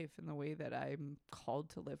live life in the way that I'm called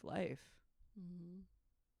to live life.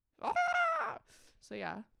 So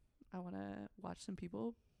yeah, I want to watch some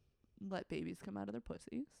people let babies come out of their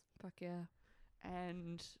pussies. Fuck yeah.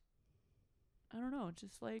 And I don't know,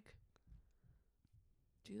 just like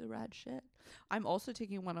do the rad shit. I'm also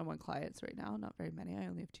taking one-on-one clients right now. Not very many. I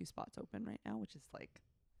only have 2 spots open right now, which is like,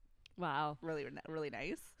 wow, really, really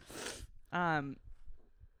nice.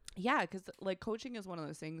 Yeah, because like coaching is one of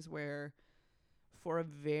those things where for a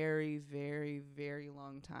very, very, very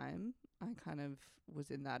long time, I kind of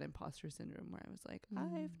was in that imposter syndrome where I was like,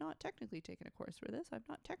 I've not technically taken a course for this. I've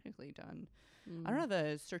not technically done, I don't have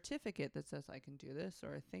a certificate that says I can do this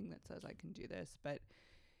or a thing that says I can do this. But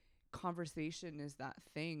conversation is that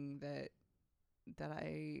thing that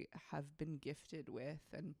I have been gifted with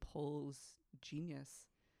and pulls genius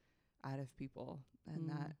out of people, and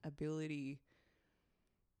that ability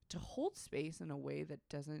to hold space in a way that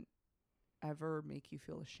doesn't ever make you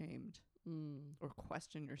feel ashamed or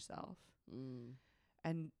question yourself.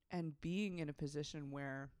 And being in a position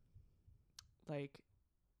where, like,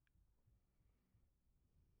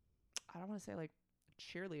 I don't want to say like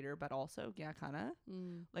cheerleader, but also kind of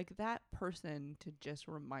like that person to just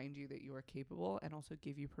remind you that you are capable and also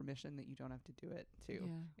give you permission that you don't have to do it too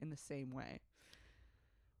in the same way,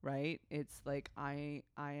 right? It's like I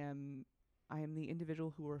am the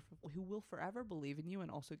individual who will forever believe in you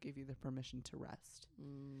and also give you the permission to rest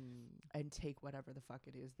and take whatever the fuck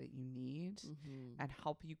it is that you need and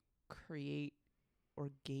help you create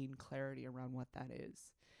or gain clarity around what that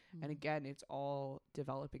is. And again, it's all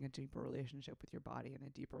developing a deeper relationship with your body and a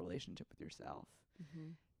deeper relationship with yourself.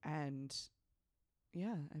 And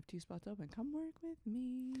yeah, I have 2 spots open. Come work with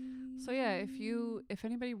me. So yeah, if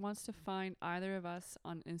anybody wants to find either of us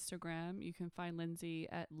on Instagram, you can find Lindsay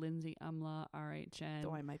at Lindsay Umla RHN.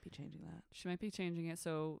 Though I might be changing that. She might be changing it.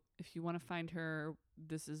 So if you want to find her,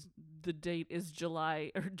 the date is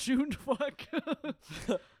July or June. Fuck.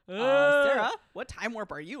 Sarah, what time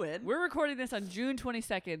warp are you in? We're recording this on June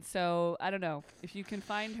 22nd. So I don't know if you can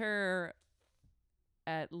find her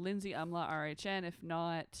at Lindsay Umla RHN. If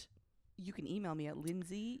not, you can email me at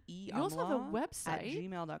Lindsay E. You also have a website at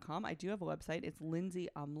gmail.com. I do have a website. It's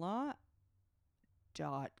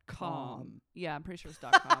lindsayumla.com. Yeah, I'm pretty sure it's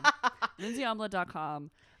 .com.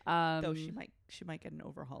 lindsayumla.com. Though she might get an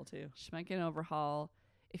overhaul too. She might get an overhaul.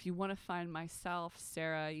 If you want to find myself,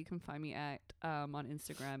 Sarah, you can find me at on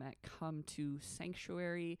Instagram at Come to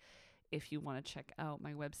Sanctuary. If you want to check out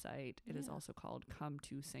my website, it is also called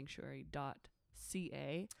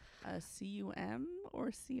cometosanctuary.ca. C-U-M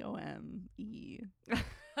or C-O-M-E?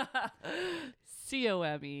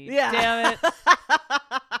 C-O-M-E. Yeah. Damn it.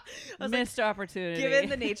 Missed opportunity. Given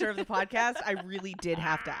the nature of the podcast, I really did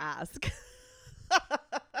have to ask.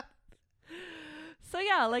 So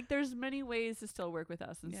yeah, like there's many ways to still work with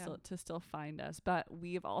us and still find us, but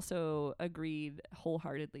we've also agreed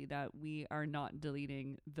wholeheartedly that we are not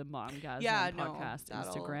deleting the Momgasm podcast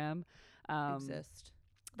Instagram. Exist.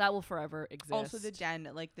 That will forever exist. Also the den,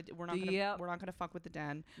 like we're not gonna fuck with the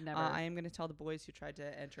den. Never. I am gonna tell the boys who tried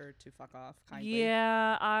to enter to fuck off kindly.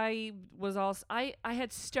 Yeah, I was also I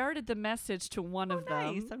had started the message to one of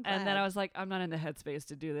them, and then I was like, I'm not in the headspace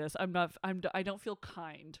to do this. I don't feel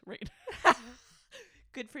kind right now.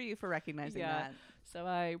 Good for you for recognizing that. So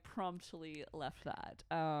I promptly left that.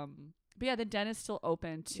 But yeah, the den is still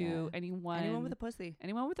open to anyone with a pussy.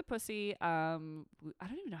 Anyone with a pussy. I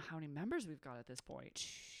don't even know how many members we've got at this point.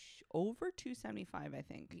 Over 275, I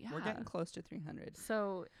think. Yeah. We're getting close to 300.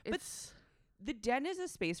 So it's the den is a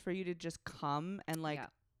space for you to just come and like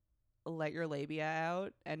let your labia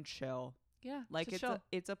out and chill. Yeah. Like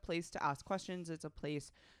it's a place to ask questions. It's a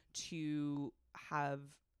place to have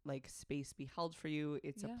like space be held for you.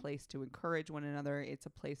 It's a place to encourage one another. It's a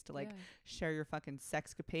place to like share your fucking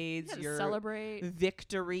sexcapades, your celebrate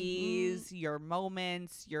victories, your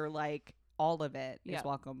moments, your like all of it is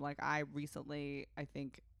welcome. Like I recently, I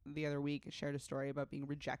think the other week, shared a story about being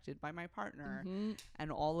rejected by my partner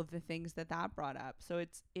and all of the things that brought up. So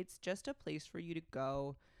it's just a place for you to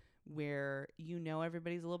go where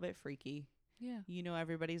everybody's a little bit freaky. Yeah.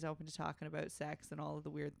 Everybody's open to talking about sex and all of the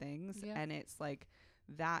weird things. Yeah. And it's like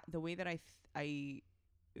that, the way that I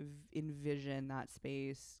envision that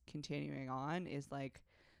space continuing on is like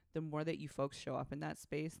the more that you folks show up in that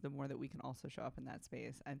space, the more that we can also show up in that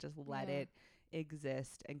space and just let it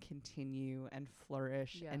exist and continue and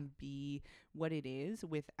flourish and be what it is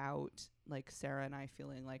without like Sarah and I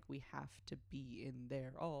feeling like we have to be in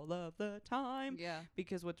there all of the time. Yeah.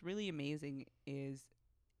 Because what's really amazing is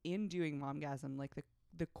in doing Momgasm, like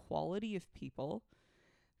the quality of people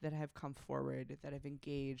that have come forward, that have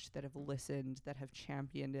engaged, that have listened, that have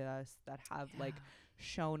championed us, that have like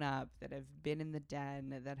shown up, that have been in the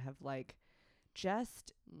den, that have like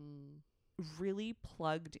just really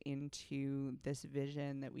plugged into this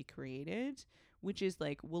vision that we created, which is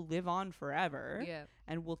like will live on forever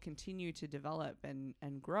and will continue to develop and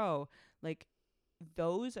grow. Like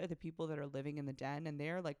those are the people that are living in the den, and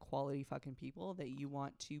they're like quality fucking people that you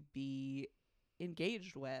want to be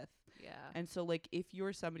engaged with. Yeah. And so like if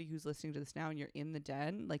you're somebody who's listening to this now and you're in the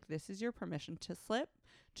den, like this is your permission to slip,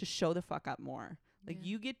 to show the fuck up more. Like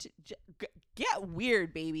you get to get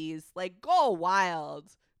weird, babies. Like go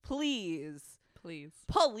wild. Please.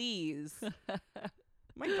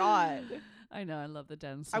 My God. I know. I love the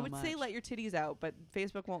den so much. I would say let your titties out, but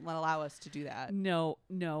Facebook won't allow us to do that. No,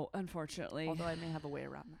 unfortunately. Although I may have a way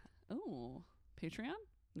around that. Oh, Patreon?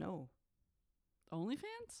 No.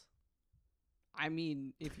 OnlyFans? I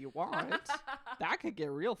mean, if you want, that could get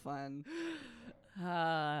real fun.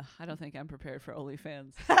 I don't think I'm prepared for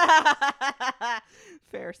OnlyFans.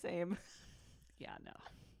 Fair, same. Yeah, no.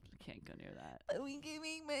 I can't go near that. But we can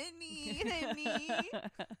make money, honey.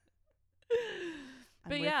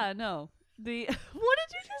 But yeah, no. What did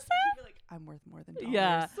you just say? Like, I'm worth more than $.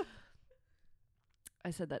 Yeah.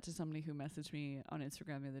 I said that to somebody who messaged me on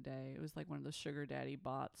Instagram the other day. It was like one of those sugar daddy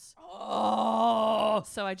bots. Oh.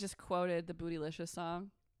 So I just quoted the Bootylicious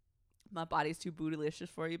song. My body's too bootylicious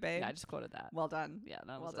for you, babe. Yeah, I just quoted that. Well done. Yeah,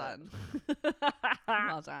 that well was done.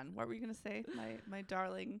 Well done. What were you gonna say, my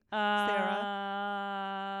darling Sarah?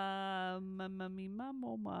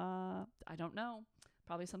 I don't know.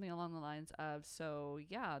 Probably something along the lines of, so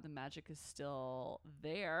yeah, the magic is still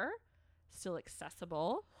there, still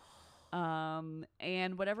accessible.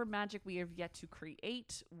 And whatever magic we have yet to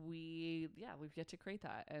create, we've yet to create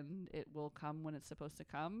that, and it will come when it's supposed to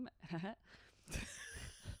come.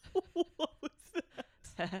 What was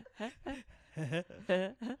that? That's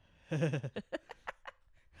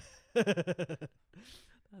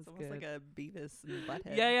almost good. Like a Beavis and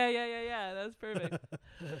Butthead. Yeah. That's perfect.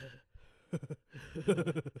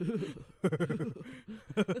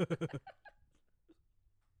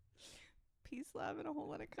 Peace, love, and a whole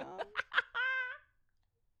lot of cum. Or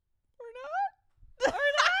not?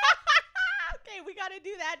 Okay, we gotta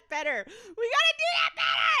do that better.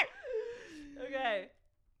 Okay.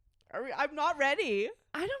 I'm not ready.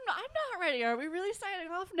 I'm not ready. Are we really signing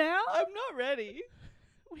off now? I'm not ready.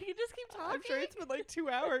 We can just keep talking. I'm sure it's been like 2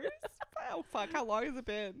 hours. Oh fuck! How long has it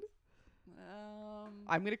been?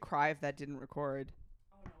 I'm gonna cry if that didn't record.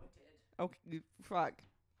 Oh no, it did. Okay, fuck.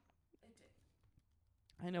 It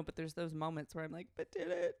did. I know, but there's those moments where I'm like, but did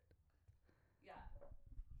it? Yeah.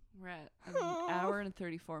 We're at an hour and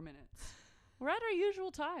 34 minutes. We're at our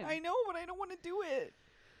usual time. I know, but I don't want to do it.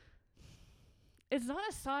 It's not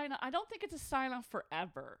a sign. I don't think it's a sign off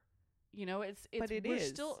forever. You know, it's but it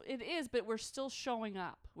is. It is, but we're still showing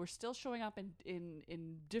up. We're still showing up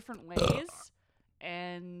in different ways.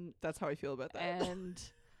 And that's how I feel about that.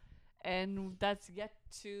 And that's yet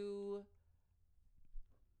to.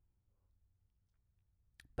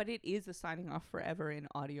 But it is a signing off forever in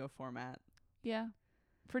audio format. Yeah.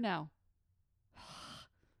 For now.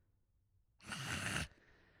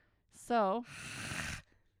 So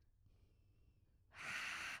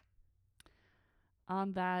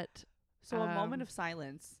on that. So a moment of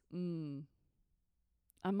silence.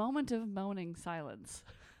 A moment of moaning silence.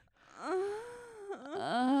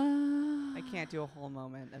 I can't do a whole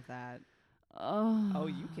moment of that. Oh,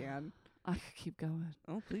 you can. I could keep going.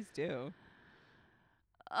 Oh, please do.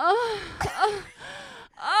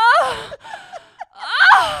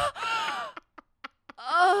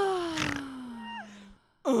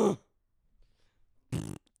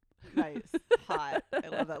 Nice. Hot. I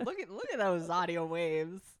love that. Look at those audio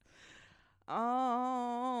waves.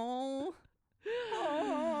 Oh.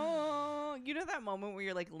 You know that moment where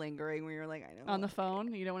you're like lingering, where you're like, I know. On the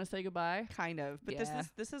phone, you don't want to say goodbye? Kind of. But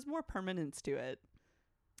this is more permanence to it.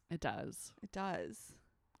 It does. It does.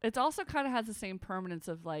 It also kind of has the same permanence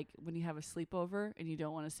of like when you have a sleepover and you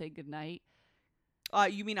don't want to say goodnight.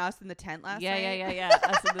 You mean us in the tent last night? Yeah.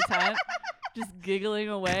 Us in the tent. Just giggling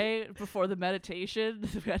away before the meditation.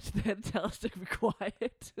 We had to then tell us to be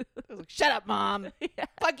quiet. I was like, shut up, Mom. Yeah.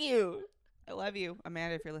 Fuck you. I love you.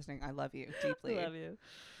 Amanda, if you're listening, I love you deeply. I love you.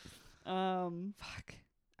 Fuck.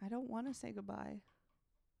 I don't want to say goodbye.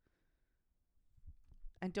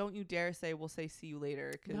 And don't you dare say we'll say see you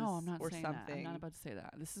later. No, I'm not saying something. that. I'm not about to say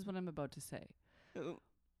that. This is what I'm about to say. Ooh.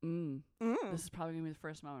 This is probably going to be the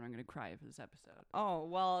first moment I'm going to cry for this episode. Oh,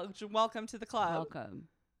 well, welcome to the club. Welcome.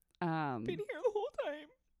 Been here the whole time.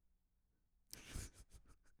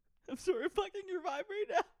 I'm sorry, fucking your vibe right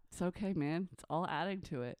now. It's okay, man. It's all adding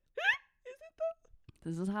to it. Is it though?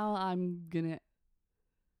 This is how I'm going to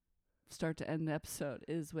start to end the episode,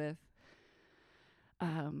 is with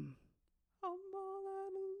I'm all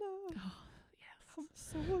out of love. Oh, yes. I'm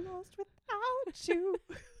so lost without you.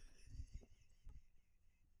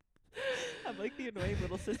 I'm like the annoying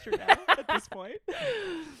little sister now at this point.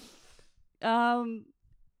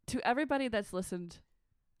 To everybody that's listened,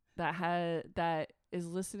 that is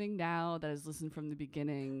listening now, that has listened from the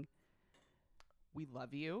beginning, we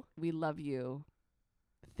love you. We love you.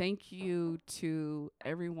 Thank you to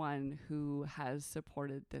everyone who has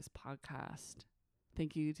supported this podcast.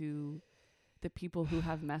 Thank you to the people who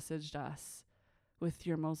have messaged us with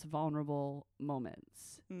your most vulnerable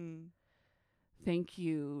moments. Thank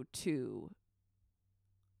you to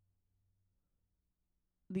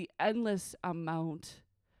the endless amount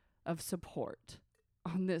of support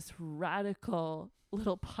on this radical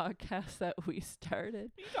little podcast that we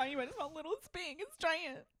started. What are you talking about? It's not little, it's big, it's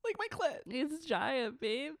giant. Like my clit. It's giant,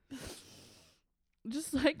 babe.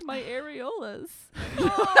 Just like my areolas.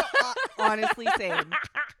 Honestly, same.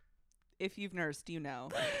 If you've nursed, you know.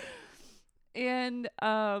 And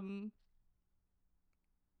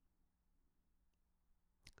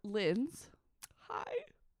Linz. Hi.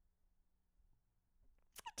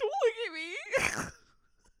 Don't look at me.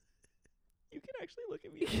 You can actually look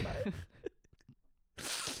at me.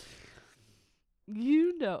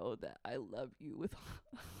 You know that I love you with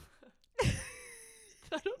I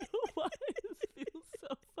don't know why this feels so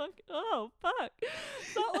fucking fuck.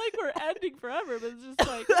 It's not like we're ending forever, but it's just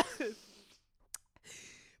like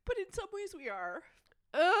but in some ways we are.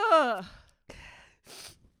 Ugh.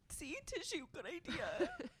 See, tissue, good idea.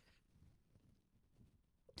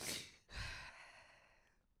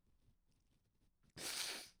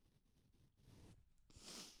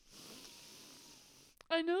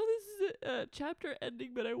 I know this is a chapter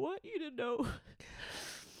ending, but I want you to know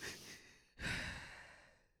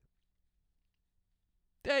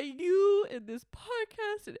that you and this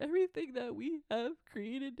podcast and everything that we have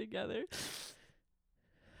created together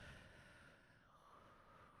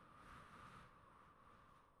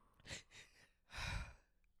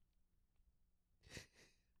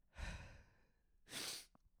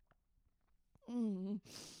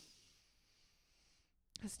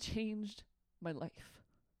has changed my life.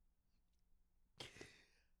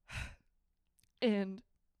 And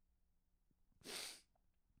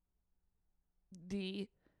the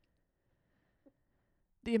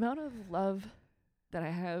amount of love that I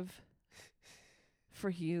have for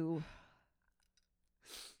you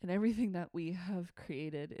and everything that we have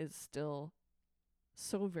created is still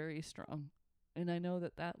so very strong. And I know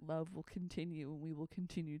that that love will continue, and we will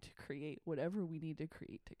continue to create whatever we need to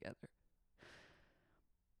create together.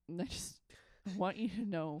 And I just want you to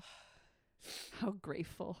know how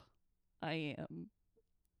grateful I am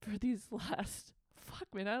for these last,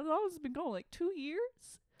 man, I know it's been going like 2 years.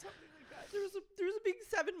 Something like that. There was a big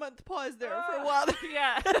 7-month pause there for a while.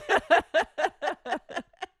 Yeah.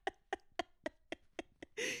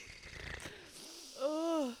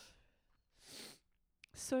 Oh.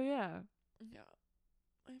 So yeah. Yeah.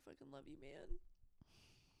 I fucking love you, man.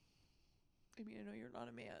 I mean, I know you're not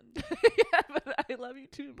a man. Yeah, but I love you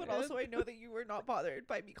too, but man. also I know that you were not bothered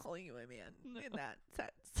by me calling you a man in that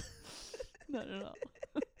sense. Not at all.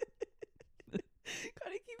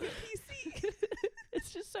 Gotta keep it PC.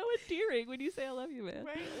 It's just so endearing when you say I love you, man.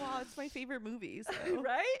 Right? Wow, it's my favorite movie. So.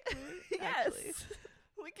 Right? Yes. Actually.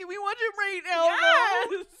 Like, can we watch it right now?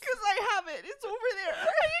 Yes. Because I have it. It's over there.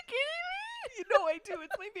 Are you kidding me? You know I do.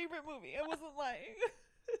 It's my favorite movie. I wasn't lying.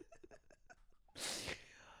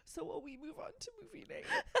 So will we move on to movie night?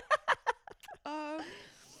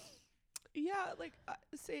 Yeah, like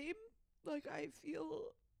same. Like I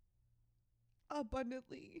feel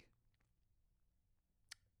abundantly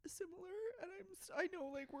similar, and I know,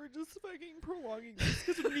 like, we're just fucking prolonging this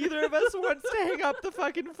because neither of us wants to hang up the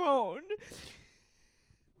fucking phone.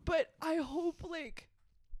 But I hope, like,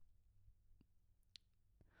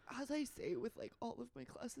 as I say with, like, all of my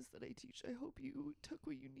classes that I teach, I hope you took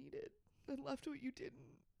what you needed and left what you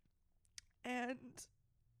didn't. And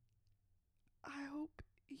I hope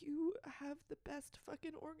you have the best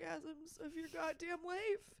fucking orgasms of your goddamn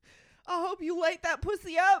life. I hope you light that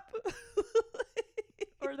pussy up.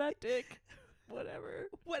 Or that dick. Whatever.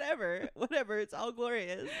 It's all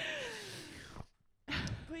glorious.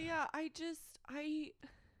 But yeah,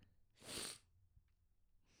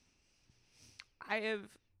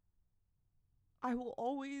 I will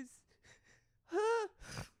always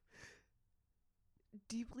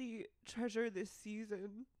deeply treasure this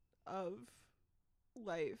season of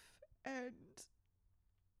life, and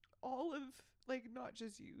all of, like, not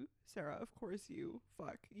just you, Sarah, of course you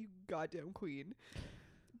goddamn queen,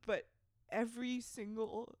 but every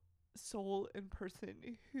single soul and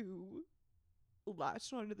person who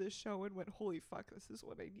latched onto this show and went, holy fuck, this is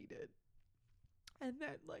what I needed, and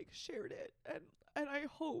then, like, shared it, and I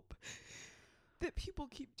hope that people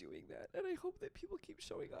keep doing that, and I hope that people keep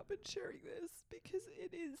showing up and sharing this, because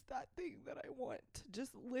it is that thing that I want to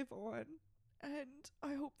just live on. And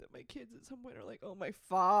I hope that my kids at some point are like, oh my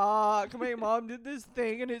fuck, my mom did this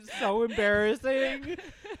thing and it's so embarrassing.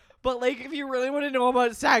 But, like, if you really want to know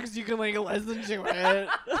about sex, you can, like, listen to it.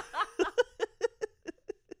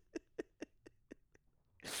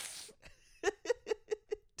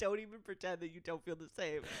 Don't even pretend that you don't feel the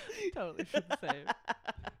same. Totally feel the same.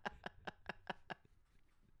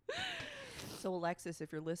 So, Alexis,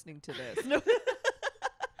 if you're listening to this.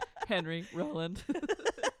 Henry, Roland.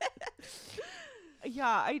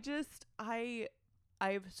 Yeah, I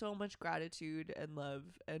have so much gratitude and love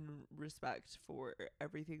and respect for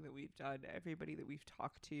everything that we've done, everybody that we've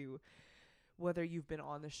talked to, whether you've been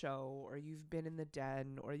on the show or you've been in the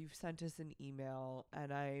den or you've sent us an email,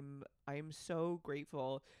 and I'm so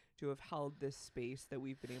grateful to have held this space that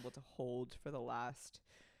we've been able to hold for the last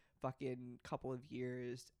fucking couple of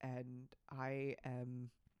years, and I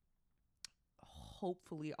am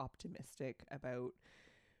hopefully optimistic about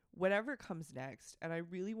whatever comes next. And I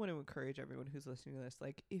really want to encourage everyone who's listening to this,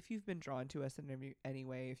 like, if you've been drawn to us in any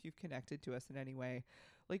way, if you've connected to us in any way,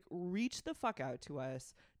 like, reach the fuck out to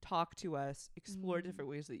us, talk to us, explore different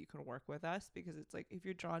ways that you can work with us, because it's like, if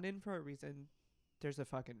you're drawn in for a reason, there's a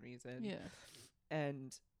fucking reason. Yeah.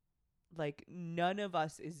 And, like, none of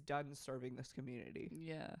us is done serving this community.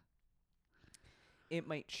 Yeah. It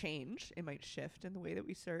might change. It might shift in the way that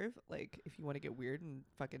we serve. Like, if you want to get weird and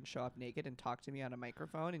fucking show up naked and talk to me on a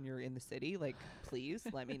microphone and you're in the city, like, please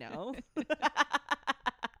let me know.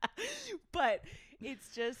 But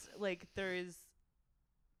it's just, like,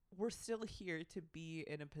 we're still here to be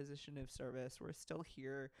in a position of service. We're still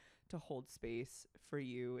here to hold space for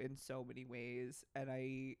you in so many ways. And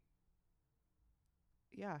I'm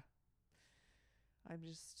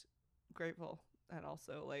just grateful. And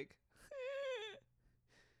also, like,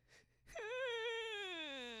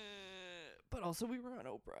 but also we were on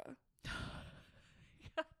Oprah.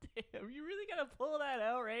 God damn, you really gotta pull that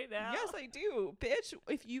out right now? Yes, I do, bitch.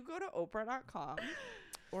 If you go to Oprah.com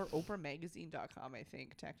or OprahMagazine.com, I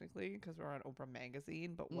think technically, because we're on Oprah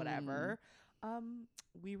Magazine, but whatever.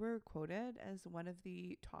 We were quoted as one of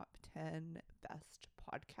the top 10 best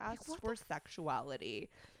podcasts for sexuality.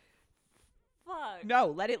 Fuck. No,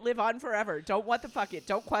 let it live on forever. Don't what the fuck it.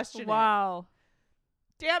 Don't question it. Wow.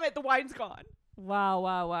 Damn it, the wine's gone.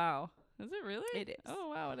 Wow. Is it really? It is. Oh,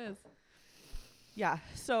 wow, it is. Yeah,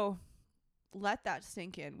 so let that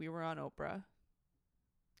sink in. We were on Oprah.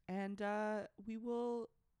 And we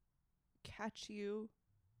will catch you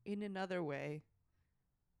in another way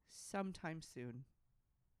sometime soon.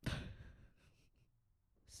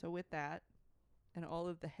 So with that, and all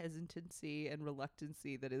of the hesitancy and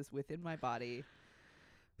reluctancy that is within my body,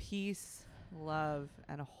 peace, love,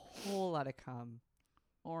 and a whole lot of cum.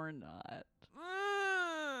 Or not.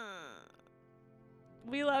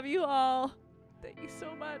 We love you all. Thank you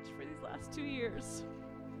so much for these last 2 years.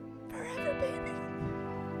 Forever,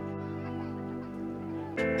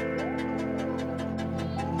 baby.